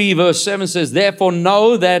 Galatians 3 verse 7 says, therefore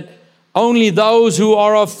know that only those who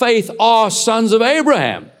are of faith are sons of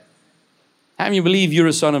Abraham. How many believe you're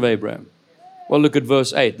a son of Abraham? Well, look at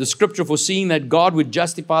verse 8. The scripture, foreseeing that God would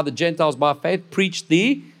justify the Gentiles by faith, preached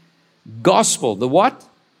the gospel. The what?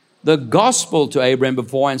 The gospel to Abraham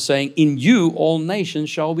beforehand, saying, in you all nations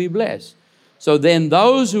shall be blessed. So then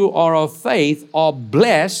those who are of faith are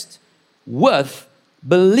blessed with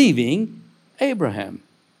believing Abraham.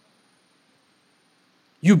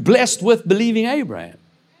 You blessed with believing Abraham.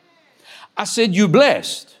 I said you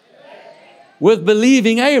blessed with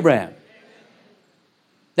believing Abraham.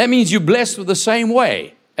 That means you're blessed with the same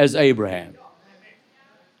way as Abraham.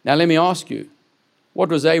 Now let me ask you, what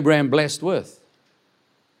was Abraham blessed with?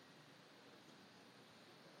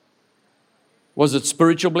 Was it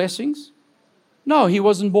spiritual blessings? No, he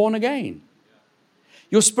wasn't born again.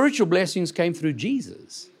 Your spiritual blessings came through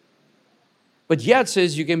Jesus. But yet it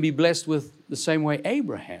says you can be blessed with the same way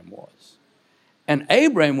Abraham was. And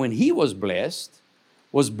Abraham, when he was blessed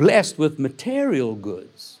with material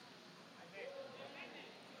goods.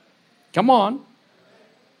 Come on.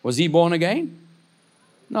 Was he born again?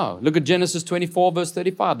 No. Look at Genesis 24 verse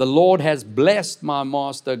 35. The Lord has blessed my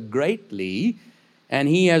master greatly, and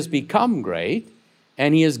he has become great,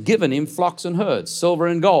 and he has given him flocks and herds, silver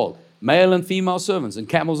and gold, male and female servants, and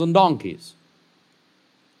camels and donkeys.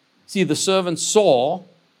 See, the servant saw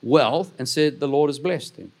wealth and said, the Lord has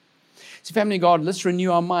blessed him. See, family of God, let's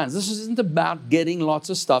renew our minds. This isn't about getting lots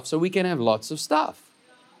of stuff so we can have lots of stuff.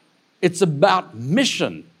 It's about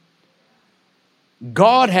mission.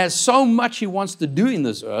 God has so much He wants to do in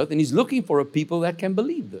this earth, and He's looking for a people that can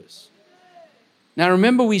believe this. Now,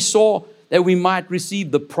 remember we saw that we might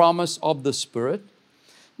receive the promise of the Spirit.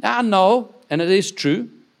 Now, I know, and it is true,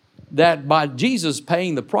 that by Jesus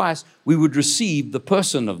paying the price, we would receive the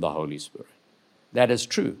person of the Holy Spirit. That is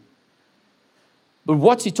true. But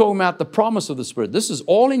what's He talking about, the promise of the Spirit? This is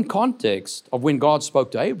all in context of when God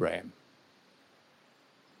spoke to Abraham.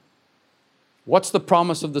 What's the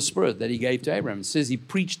promise of the Spirit that He gave to Abraham? It says He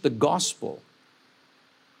preached the gospel.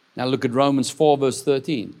 Now look at Romans 4 verse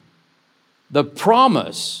 13. The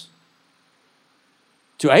promise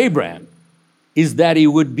to Abraham is that he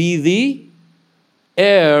would be the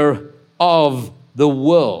heir of the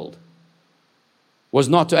world. Was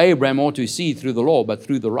not to Abraham or to his seed through the law, but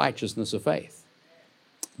through the righteousness of faith.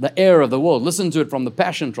 The heir of the world. Listen to it from the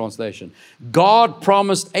Passion Translation. God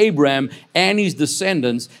promised Abraham and his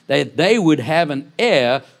descendants that they would have an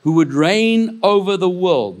heir who would reign over the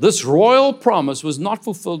world. This royal promise was not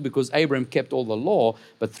fulfilled because Abraham kept all the law,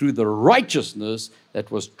 but through the righteousness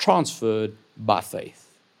that was transferred by faith.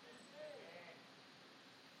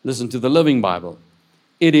 Listen to the Living Bible.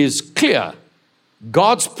 It is clear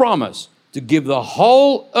God's promise to give the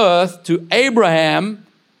whole earth to Abraham,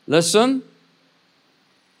 listen,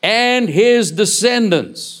 and his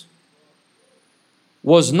descendants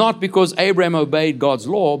was not because Abraham obeyed God's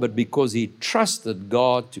law, but because he trusted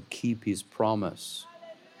God to keep His promise.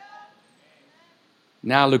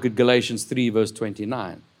 Now look at Galatians 3 verse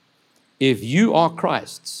 29. If you are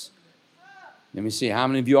Christ's, let me see, how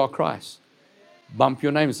many of you are Christ? Bump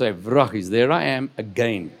your name and say, Vrachis, there I am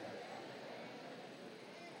again.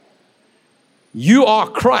 You are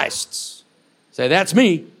Christ's. Say, that's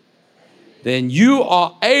me. Then you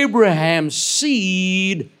are Abraham's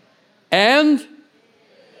seed and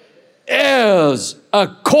heirs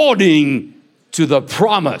according to the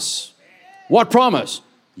promise. What promise?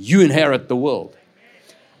 You inherit the world.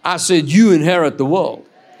 I said you inherit the world.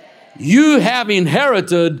 You have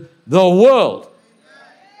inherited the world.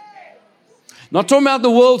 Not talking about the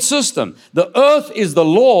world system. The earth is the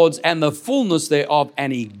Lord's and the fullness thereof,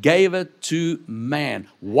 and He gave it to man.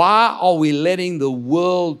 Why are we letting the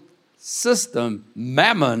world system,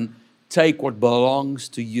 mammon, take what belongs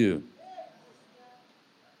to you?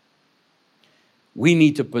 We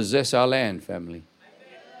need to possess our land, family.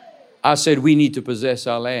 I said we need to possess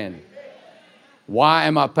our land. Why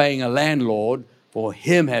am I paying a landlord for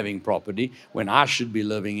him having property when I should be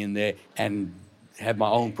living in there and have my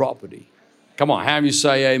own property? Come on, how do you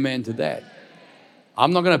say amen to that?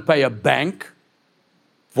 I'm not going to pay a bank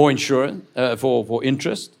for insurance, for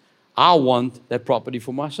interest. I want that property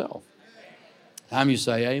for myself. How many of you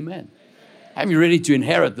say amen? How many of you ready to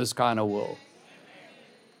inherit this kind of world?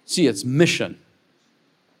 See, it's mission.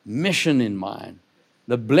 Mission in mind.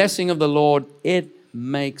 The blessing of the Lord, it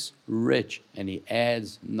makes rich, and He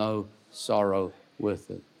adds no sorrow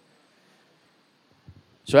with it.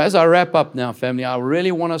 So as I wrap up now, family, I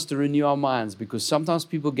really want us to renew our minds, because sometimes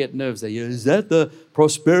people get nervous. They say, is that the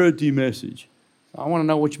prosperity message? I want to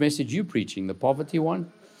know which message you're preaching, the poverty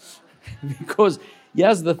one? Because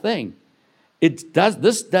here's the thing.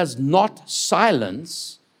 This does not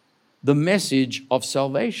silence the message of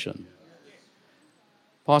salvation.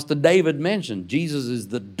 Pastor David mentioned Jesus is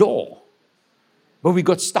the door, but we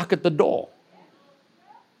got stuck at the door.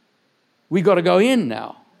 We got to go in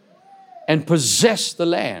now and possess the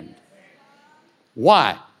land.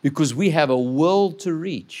 Why? Because we have a world to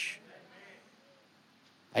reach.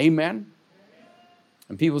 Amen?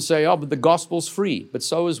 And people say, oh, but the gospel's free, but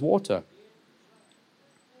so is water.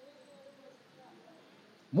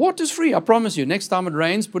 Water's free, I promise you. Next time it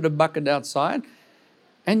rains, put a bucket outside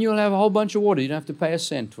and you'll have a whole bunch of water. You don't have to pay a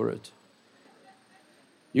cent for it.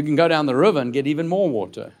 You can go down the river and get even more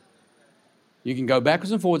water. You can go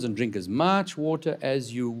backwards and forwards and drink as much water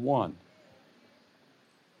as you want.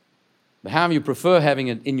 But how many of you prefer having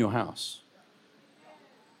it in your house?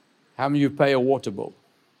 How many of you pay a water bill?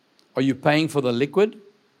 Are you paying for the liquid?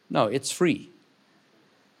 No, it's free.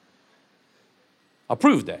 I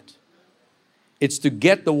proved that. It's to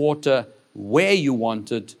get the water where you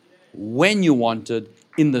want it, when you want it,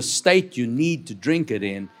 in the state you need to drink it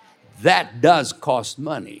in. That does cost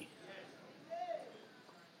money.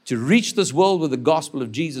 To reach this world with the gospel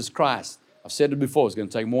of Jesus Christ, I've said it before, it's going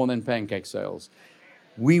to take more than pancake sales.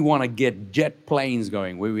 We want to get jet planes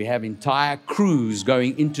going, where we have entire crews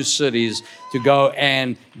going into cities to go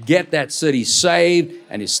and get that city saved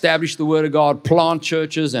and establish the Word of God, plant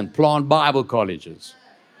churches and plant Bible colleges.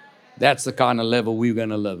 That's the kind of level we're going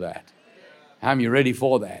to live at. How many of you ready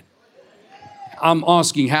for that? I'm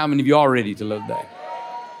asking how many of you are ready to live there?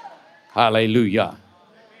 Hallelujah.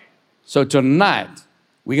 So tonight,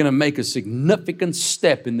 we're going to make a significant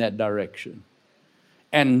step in that direction.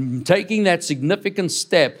 And taking that significant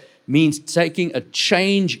step means taking a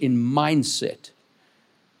change in mindset.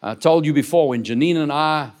 I told you before, when Janine and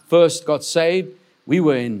I first got saved, we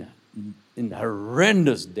were in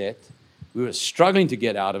horrendous debt. We were struggling to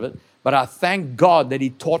get out of it. But I thank God that He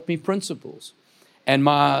taught me principles. And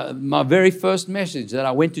my very first message that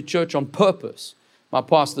I went to church on purpose, my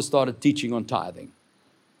pastor started teaching on tithing.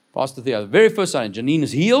 Pastor Theo, the very first time, Janine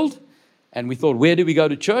is healed. And we thought, where do we go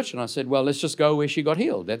to church? And I said, well, let's just go where she got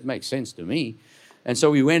healed. That makes sense to me. And so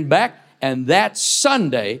we went back. And that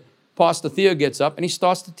Sunday, Pastor Theo gets up and he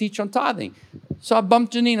starts to teach on tithing. So I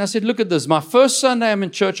bumped Janine. I said, look at this. My first Sunday I'm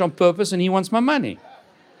in church on purpose and he wants my money.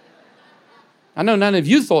 I know none of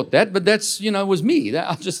you thought that, but that's, was me. That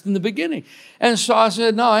was just in the beginning. And so I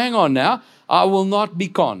said, no, hang on now. I will not be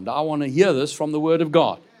conned. I want to hear this from the Word of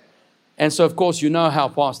God. And so, of course, you know how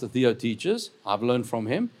Pastor Theo teaches. I've learned from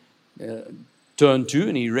him. Turned to,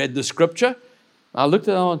 and he read the scripture. I looked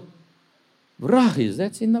at it and went,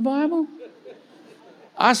 that's in the Bible?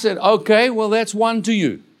 I said, okay, well, that's one to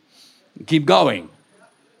you. Keep going.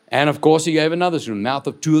 And of course, he gave another from the mouth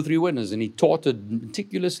of 2 or 3 witnesses, and he taught it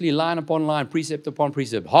meticulously, line upon line, precept upon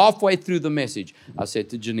precept. Halfway through the message, I said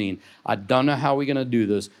to Janine, I don't know how we're going to do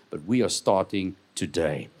this, but we are starting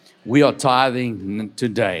today. We are tithing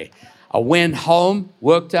today. I went home,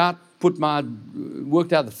 worked out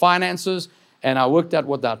the finances, and I worked out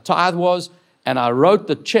what that tithe was, and I wrote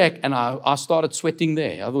the check, and I started sweating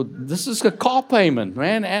there. I thought, this is a car payment,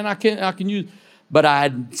 man, and I can use. But I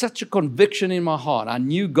had such a conviction in my heart. I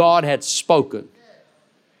knew God had spoken.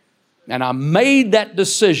 And I made that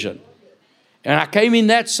decision. And I came in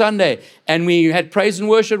that Sunday, and we had praise and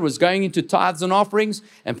worship, was going into tithes and offerings,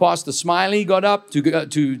 and Pastor Smiley got up to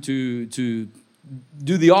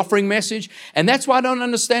do the offering message. And that's why I don't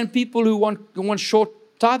understand people who want short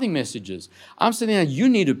tithing messages. I'm sitting there, you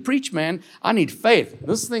need to preach, man. I need faith.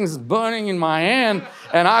 This thing's burning in my hand,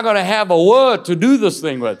 and I got to have a word to do this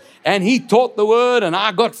thing with. And he taught the word, and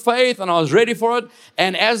I got faith, and I was ready for it.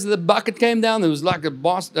 And as the bucket came down, there was like a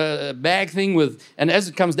bag thing and as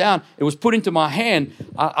it comes down, it was put into my hand.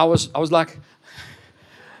 I was like,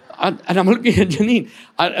 and I'm looking at Janine.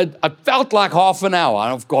 I felt like half an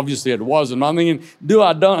hour. Obviously, it wasn't. I'm thinking, do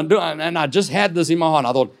I? And I just had this in my heart.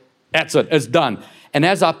 I thought, that's it. It's done. And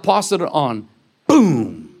as I passed it on,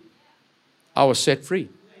 boom, I was set free.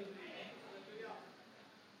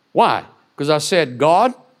 Why? Because I said,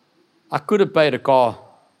 God, I could have paid a car,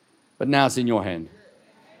 but now it's in your hand.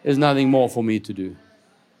 There's nothing more for me to do.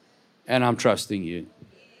 And I'm trusting you.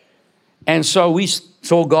 And so we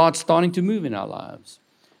saw God starting to move in our lives.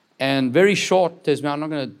 And very short testimony, I'm not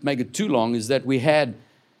going to make it too long, is that we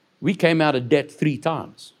came out of debt 3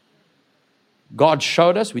 times. God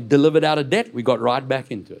showed us, we delivered out of debt, we got right back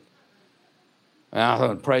into it. And I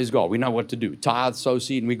thought, praise God, we know what to do. Tithe, sow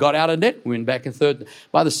seed, and we got out of debt, we went back in third.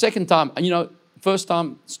 By the second time, first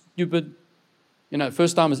time, stupid,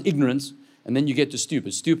 first time is ignorance, and then you get to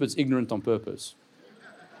stupid. Stupid's ignorant on purpose.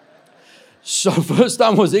 So first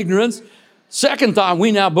time was ignorance. Second time,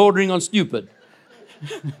 we now bordering on stupid.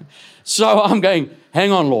 So I'm going,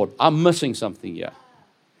 hang on, Lord, I'm missing something here.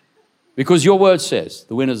 Because your word says,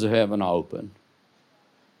 the windows of heaven are open.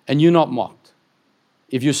 And you're not mocked.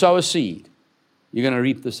 If you sow a seed, you're going to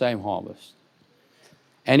reap the same harvest.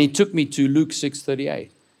 And he took me to Luke 6:38.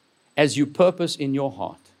 As you purpose in your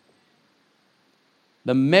heart,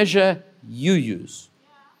 the measure you use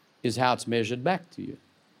is how it's measured back to you.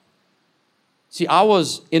 See, I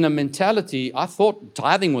was in a mentality, I thought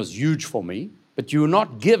tithing was huge for me, but you're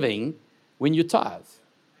not giving when you tithe.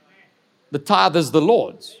 The tithe is the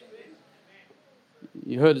Lord's.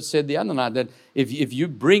 You heard it said the other night that if you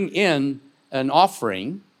bring in an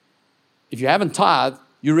offering, if you haven't tithed,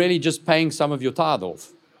 you're really just paying some of your tithe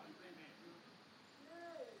off.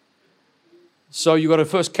 So you've got to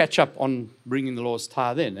first catch up on bringing the Lord's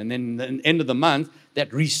tithe in. And then at the end of the month, that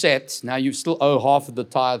resets. Now you still owe half of the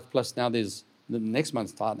tithe, plus now there's the next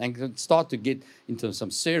month's tithe. And you start to get into some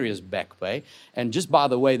serious back pay. And just by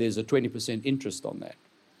the way, there's a 20% interest on that.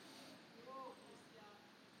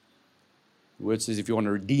 The word says if you want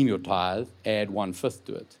to redeem your tithe, add 1/5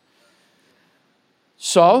 to it.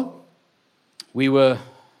 So we were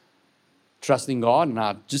trusting God, and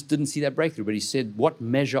I just didn't see that breakthrough. But he said, what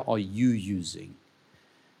measure are you using?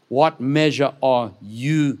 What measure are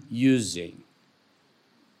you using?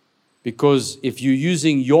 Because if you're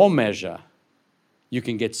using your measure, you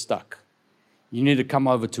can get stuck. You need to come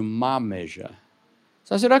over to my measure.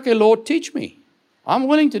 So I said, okay, Lord, teach me. I'm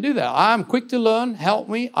willing to do that. I'm quick to learn. Help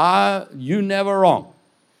me. You never wrong.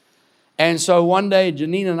 And so one day,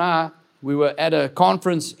 Janine and I, we were at a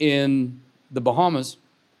conference in the Bahamas,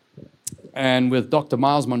 and with Dr.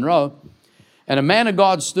 Miles Monroe, and a man of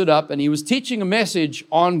God stood up, and he was teaching a message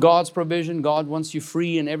on God's provision. God wants you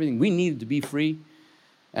free and everything. We needed to be free,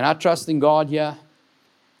 and I trust in God here.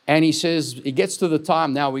 And he says, it gets to the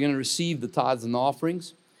time now, we're going to receive the tithes and the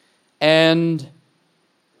offerings. And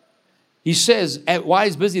he says, while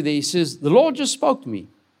he's busy there, he says, the Lord just spoke to me.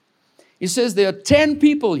 He says, there are 10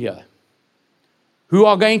 people here who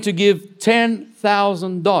are going to give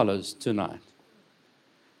 $10,000 tonight.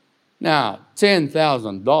 Now,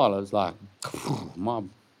 $10,000, like,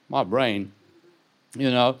 my brain,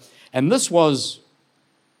 And this was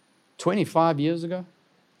 25 years ago,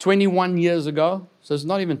 21 years ago. So it's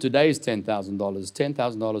not even today's $10,000.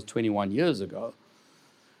 $10,000 21 years ago.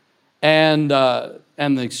 And the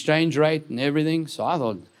exchange rate and everything.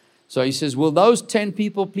 So he says, will those 10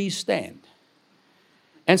 people please stand?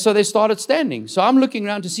 And so they started standing. So I'm looking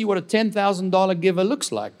around to see what a $10,000 giver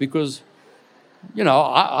looks like, because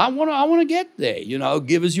I want to get there.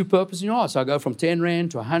 Give as you purpose in your heart. So I go from 10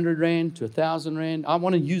 Rand to 100 Rand to 1,000 Rand. I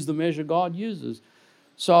want to use the measure God uses.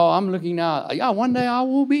 So I'm looking now. Yeah, one day I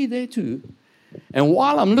will be there too. And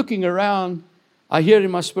while I'm looking around, I hear in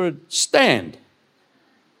my spirit, stand.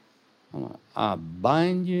 I'm like, I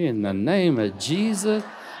bind you in the name of Jesus.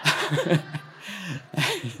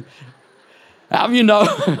 How do you know?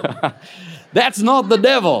 That's not the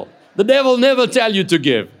devil. The devil never tell you to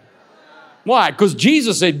give. Why? Because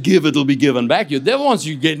Jesus said, give, it'll be given back. The devil wants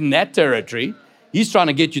you to get in that territory. He's trying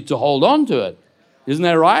to get you to hold on to it. Isn't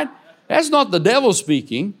that right? That's not the devil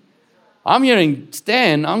speaking. I'm hearing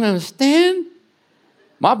stand. I'm going to stand.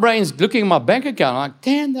 My brain's looking at my bank account. I'm like,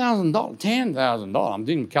 $10,000. $10,000. I'm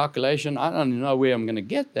doing a calculation. I don't even know where I'm going to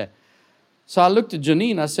get that. So I looked at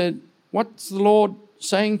Janine. I said, what's the Lord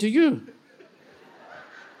saying to you?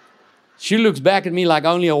 She looks back at me like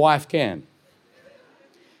only a wife can.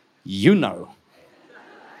 You know.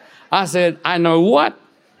 I said, I know what?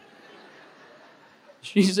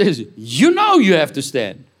 She says, you know you have to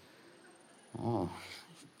stand. Oh,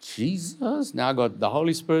 Jesus. Now I got the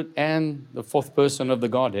Holy Spirit and the fourth person of the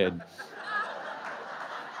Godhead.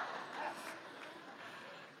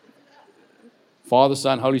 Father,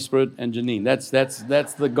 Son, Holy Spirit, and Janine.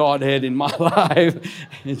 That's the Godhead in my life.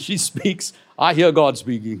 And she speaks. I hear God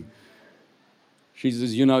speaking. She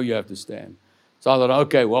says, you know you have to stand. So I thought,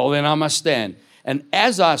 okay, well, then I must stand. And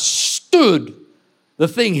as I stood, the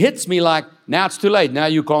thing hits me like, now it's too late. Now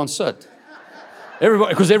you can't sit.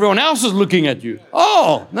 Because everyone else is looking at you.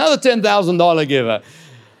 Oh, another $10,000 giver.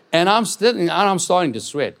 And I'm starting to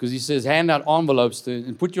sweat because he says, hand out envelopes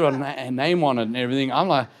and put your name on it and everything. I'm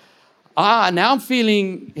like, now I'm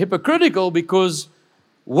feeling hypocritical because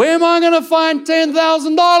where am I going to find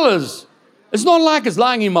 $10,000? It's not like it's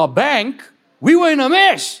lying in my bank. We were in a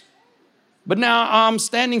mess. But now I'm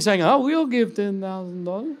standing saying, oh, we'll give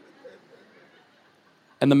 $10,000.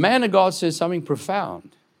 And the man of God says something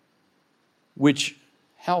profound, which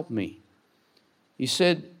helped me. He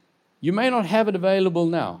said, you may not have it available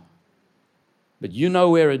now, but you know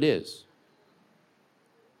where it is.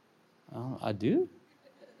 Oh, I do?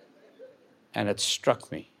 And it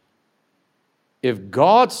struck me. If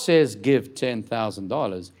God says give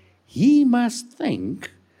 $10,000, He must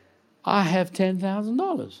think I have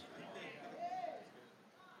 $10,000.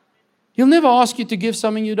 He'll never ask you to give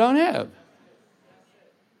something you don't have.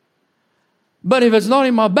 But if it's not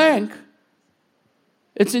in my bank,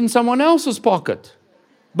 it's in someone else's pocket.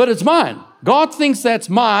 But it's mine. God thinks that's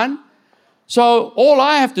mine. So all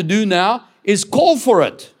I have to do now is call for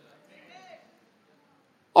it.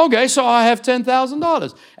 Okay, so I have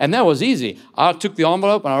 $10,000. And that was easy. I took the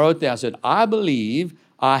envelope and I wrote there, I said, I believe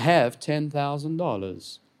I have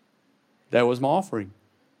 $10,000. That was my offering.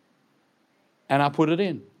 And I put it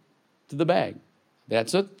in to the bag.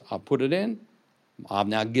 That's it. I put it in. I've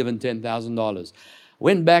now given $10,000.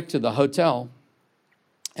 Went back to the hotel.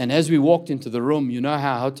 And as we walked into the room, you know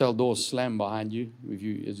how hotel doors slam behind you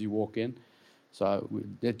as you walk in? So we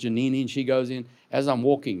let Janine in, she goes in. As I'm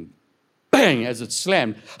walking, bang, as it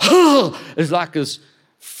slammed, it's like this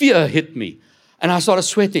fear hit me. And I started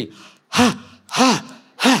sweating.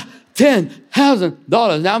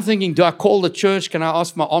 $10,000. Now I'm thinking, do I call the church? Can I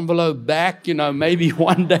ask my envelope back? You know, maybe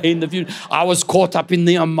one day in the future. I was caught up in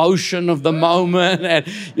the emotion of the moment.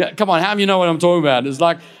 And come on, how do you know what I'm talking about? It's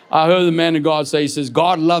like I heard the man of God say, he says,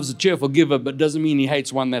 God loves a cheerful giver, but doesn't mean He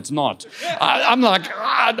hates one that's not. I'm like,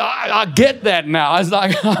 I get that now. It's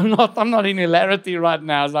like, I'm not in hilarity right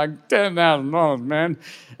now. It's like $10,000, man.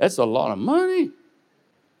 That's a lot of money.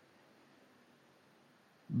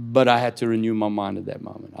 But I had to renew my mind at that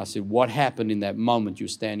moment. I said, what happened in that moment you're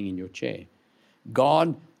standing in your chair?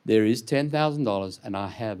 God, there is $10,000 and I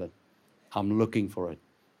have it. I'm looking for it.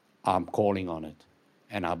 I'm calling on it.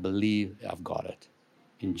 And I believe I've got it.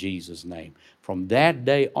 In Jesus' name. From that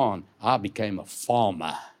day on, I became a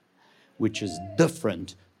farmer, which is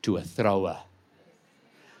different to a thrower.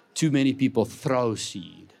 Too many people throw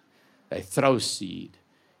seed. They throw seed.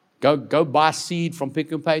 Go buy seed from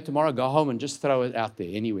Pick and Pay tomorrow. Go home and just throw it out there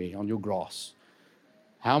anywhere on your grass.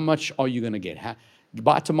 How much are you going to get?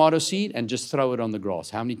 Buy tomato seed and just throw it on the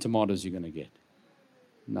grass. How many tomatoes are you going to get?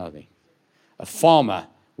 Nothing. A farmer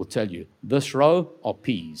will tell you, this row are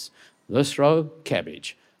peas. This row,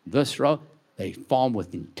 cabbage. This row, they farm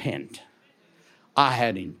with intent. I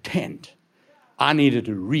had intent. I needed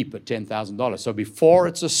to reap at $10,000. So before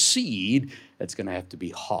it's a seed, it's going to have to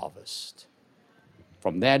be harvest.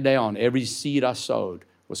 From that day on, every seed I sowed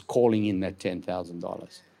was calling in that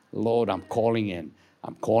 $10,000. Lord, I'm calling in.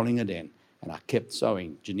 I'm calling it in. And I kept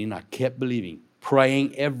sowing. Janine, I kept believing,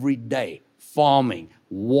 praying every day, farming,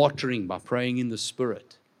 watering by praying in the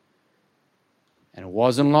Spirit. And it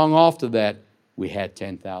wasn't long after that, we had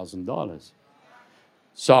 $10,000.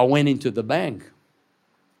 So I went into the bank.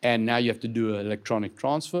 And now you have to do an electronic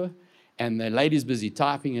transfer. And the lady's busy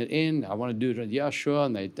typing it in. I want to do it. Yeah, sure.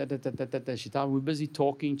 And she typed, we're busy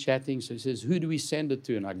talking, chatting. So she says, who do we send it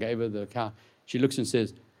to? And I gave her the account. She looks and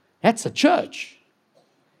says, that's a church.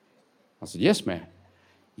 I said, yes, ma'am.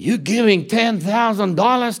 You giving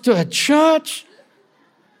 $10,000 to a church?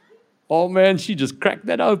 Oh, man, she just cracked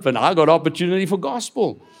that open. I got opportunity for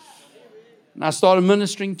gospel. And I started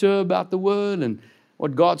ministering to her about the word and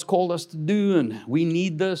what God's called us to do, and we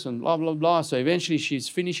need this, and blah, blah, blah. So eventually she's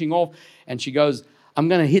finishing off, and she goes, I'm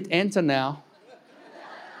going to hit enter now.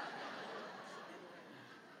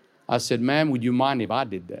 I said, ma'am, would you mind if I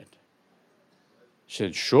did that? She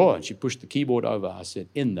said, sure. And she pushed the keyboard over. I said,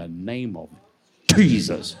 in the name of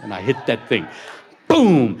Jesus. And I hit that thing.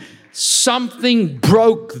 Boom. Something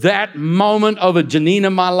broke that moment over Janine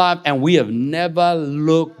in my life, and we have never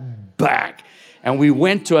looked back. And we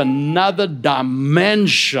went to another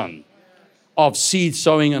dimension of seed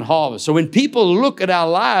sowing and harvest. So when people look at our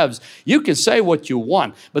lives, you can say what you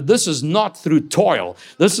want, but this is not through toil.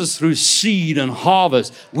 This is through seed and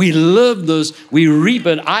harvest. We live this, we reap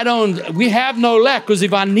it. We have no lack, because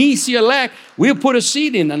if our knees see a lack, we'll put a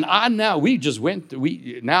seed in. And I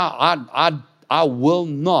will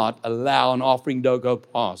not allow an offering to go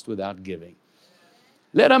past without giving.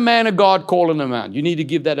 Let a man of God call an amount. You need to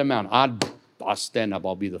give that amount. I stand up.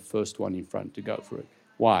 I'll be the first one in front to go for it.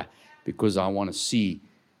 Why? Because I want to see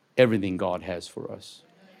everything God has for us.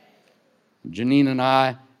 Janine and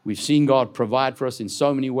I, we've seen God provide for us in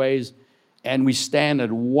so many ways, and we stand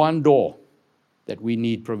at one door that we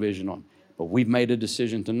need provision on. But we've made a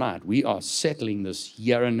decision tonight. We are settling this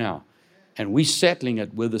here and now, and we're settling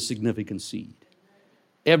it with a significant seed.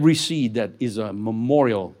 Every seed that is a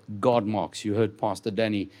memorial, God marks. You heard Pastor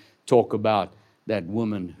Danny talk about that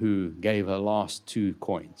woman who gave her last 2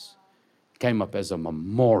 coins. Came up as a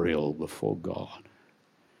memorial before God.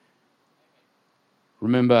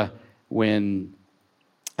 Remember when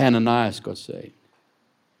Ananias got saved?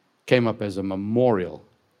 Came up as a memorial.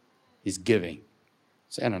 His giving.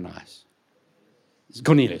 It's Ananias. It's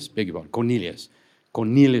Cornelius, beg your pardon, Cornelius.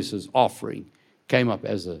 Cornelius' offering came up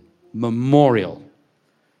as a memorial.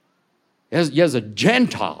 Here's a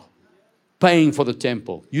Gentile paying for the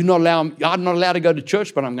temple. I'm not allowed to go to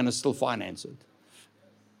church, but I'm going to still finance it.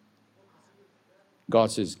 God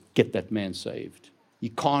says, get that man saved.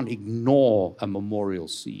 You can't ignore a memorial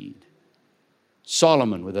seed.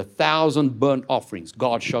 Solomon with 1,000 burnt offerings.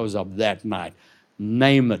 God shows up that night.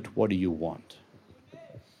 Name it. What do you want?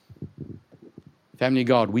 Family of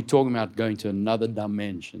God, we're talking about going to another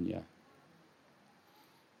dimension here.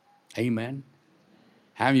 Amen.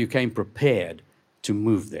 How many of you came prepared to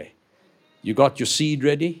move there? You got your seed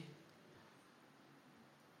ready?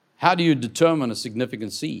 How do you determine a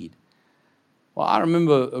significant seed? Well, I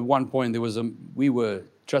remember at one point we were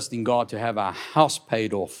trusting God to have our house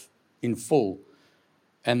paid off in full.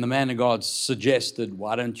 And the man of God suggested,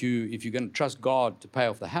 why don't you, if you're going to trust God to pay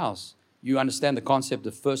off the house, you understand the concept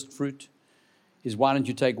of first fruit, is why don't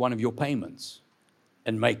you take one of your payments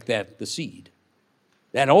and make that the seed?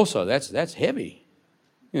 That also, that's heavy.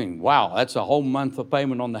 You think, wow, that's a whole month of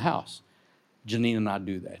payment on the house. Janine and I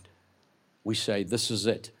do that. We say, this is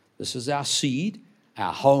it. This is our seed.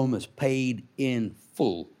 Our home is paid in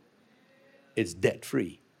full. It's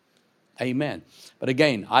debt-free. Amen. But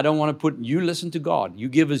again, I don't want to you listen to God. You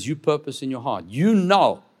give as you purpose in your heart. You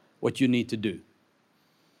know what you need to do.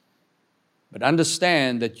 But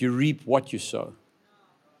understand that you reap what you sow.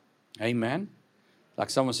 Amen. Like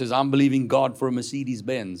someone says, I'm believing God for a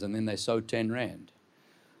Mercedes-Benz, and then they sow 10 rand.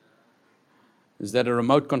 Is that a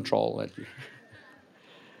remote control?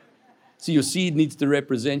 See, your seed needs to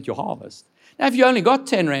represent your harvest. Now, if you only got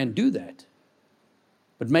 10 rand, do that.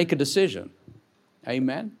 But make a decision.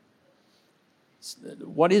 Amen.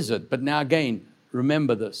 What is it? But now again,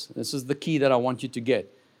 remember this. This is the key that I want you to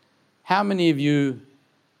get. How many of you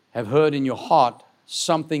have heard in your heart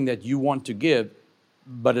something that you want to give,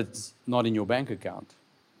 but it's not in your bank account?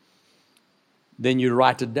 Then you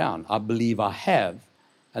write it down. I believe I have.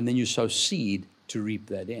 And then you sow seed to reap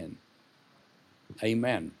that in.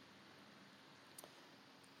 Amen.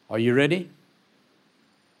 Are you ready?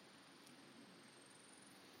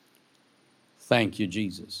 Thank you,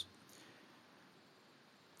 Jesus.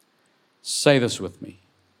 Say this with me.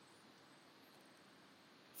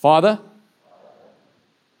 Father,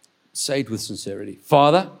 say it with sincerity.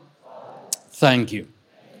 Father, thank you.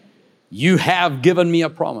 You have given me a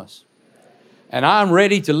promise. And I'm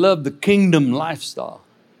ready to live the kingdom lifestyle.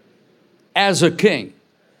 As a king,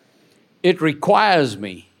 it requires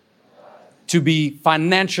me to be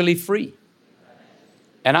financially free.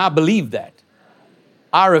 And I believe that.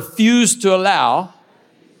 I refuse to allow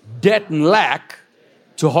debt and lack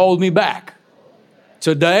to hold me back.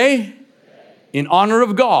 Today, in honor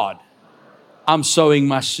of God, I'm sowing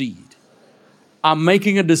my seed. I'm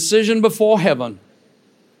making a decision before heaven,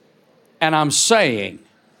 and I'm saying,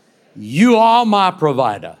 you are my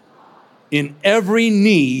provider in every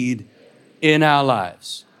need in our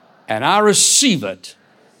lives. And I receive it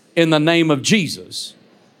in the name of Jesus.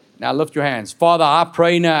 Now lift your hands. Father, I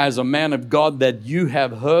pray now as a man of God that you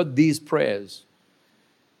have heard these prayers.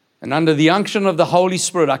 And under the unction of the Holy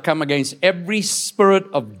Spirit, I come against every spirit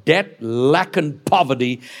of debt, lack, and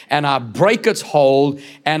poverty, and I break its hold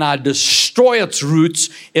and I destroy its roots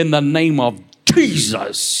in the name of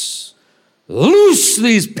Jesus. Loose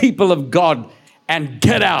these people of God and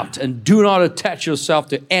get out and do not attach yourself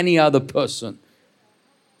to any other person.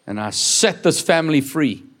 And I set this family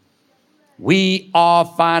free. We are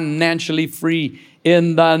financially free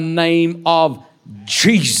in the name of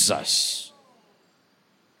Jesus.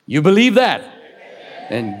 You believe that?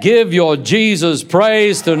 And give your Jesus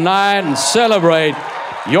praise tonight and celebrate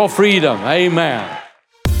your freedom. Amen.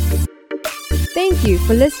 Thank you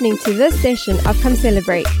for listening to this session of Come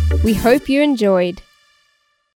Celebrate. We hope you enjoyed.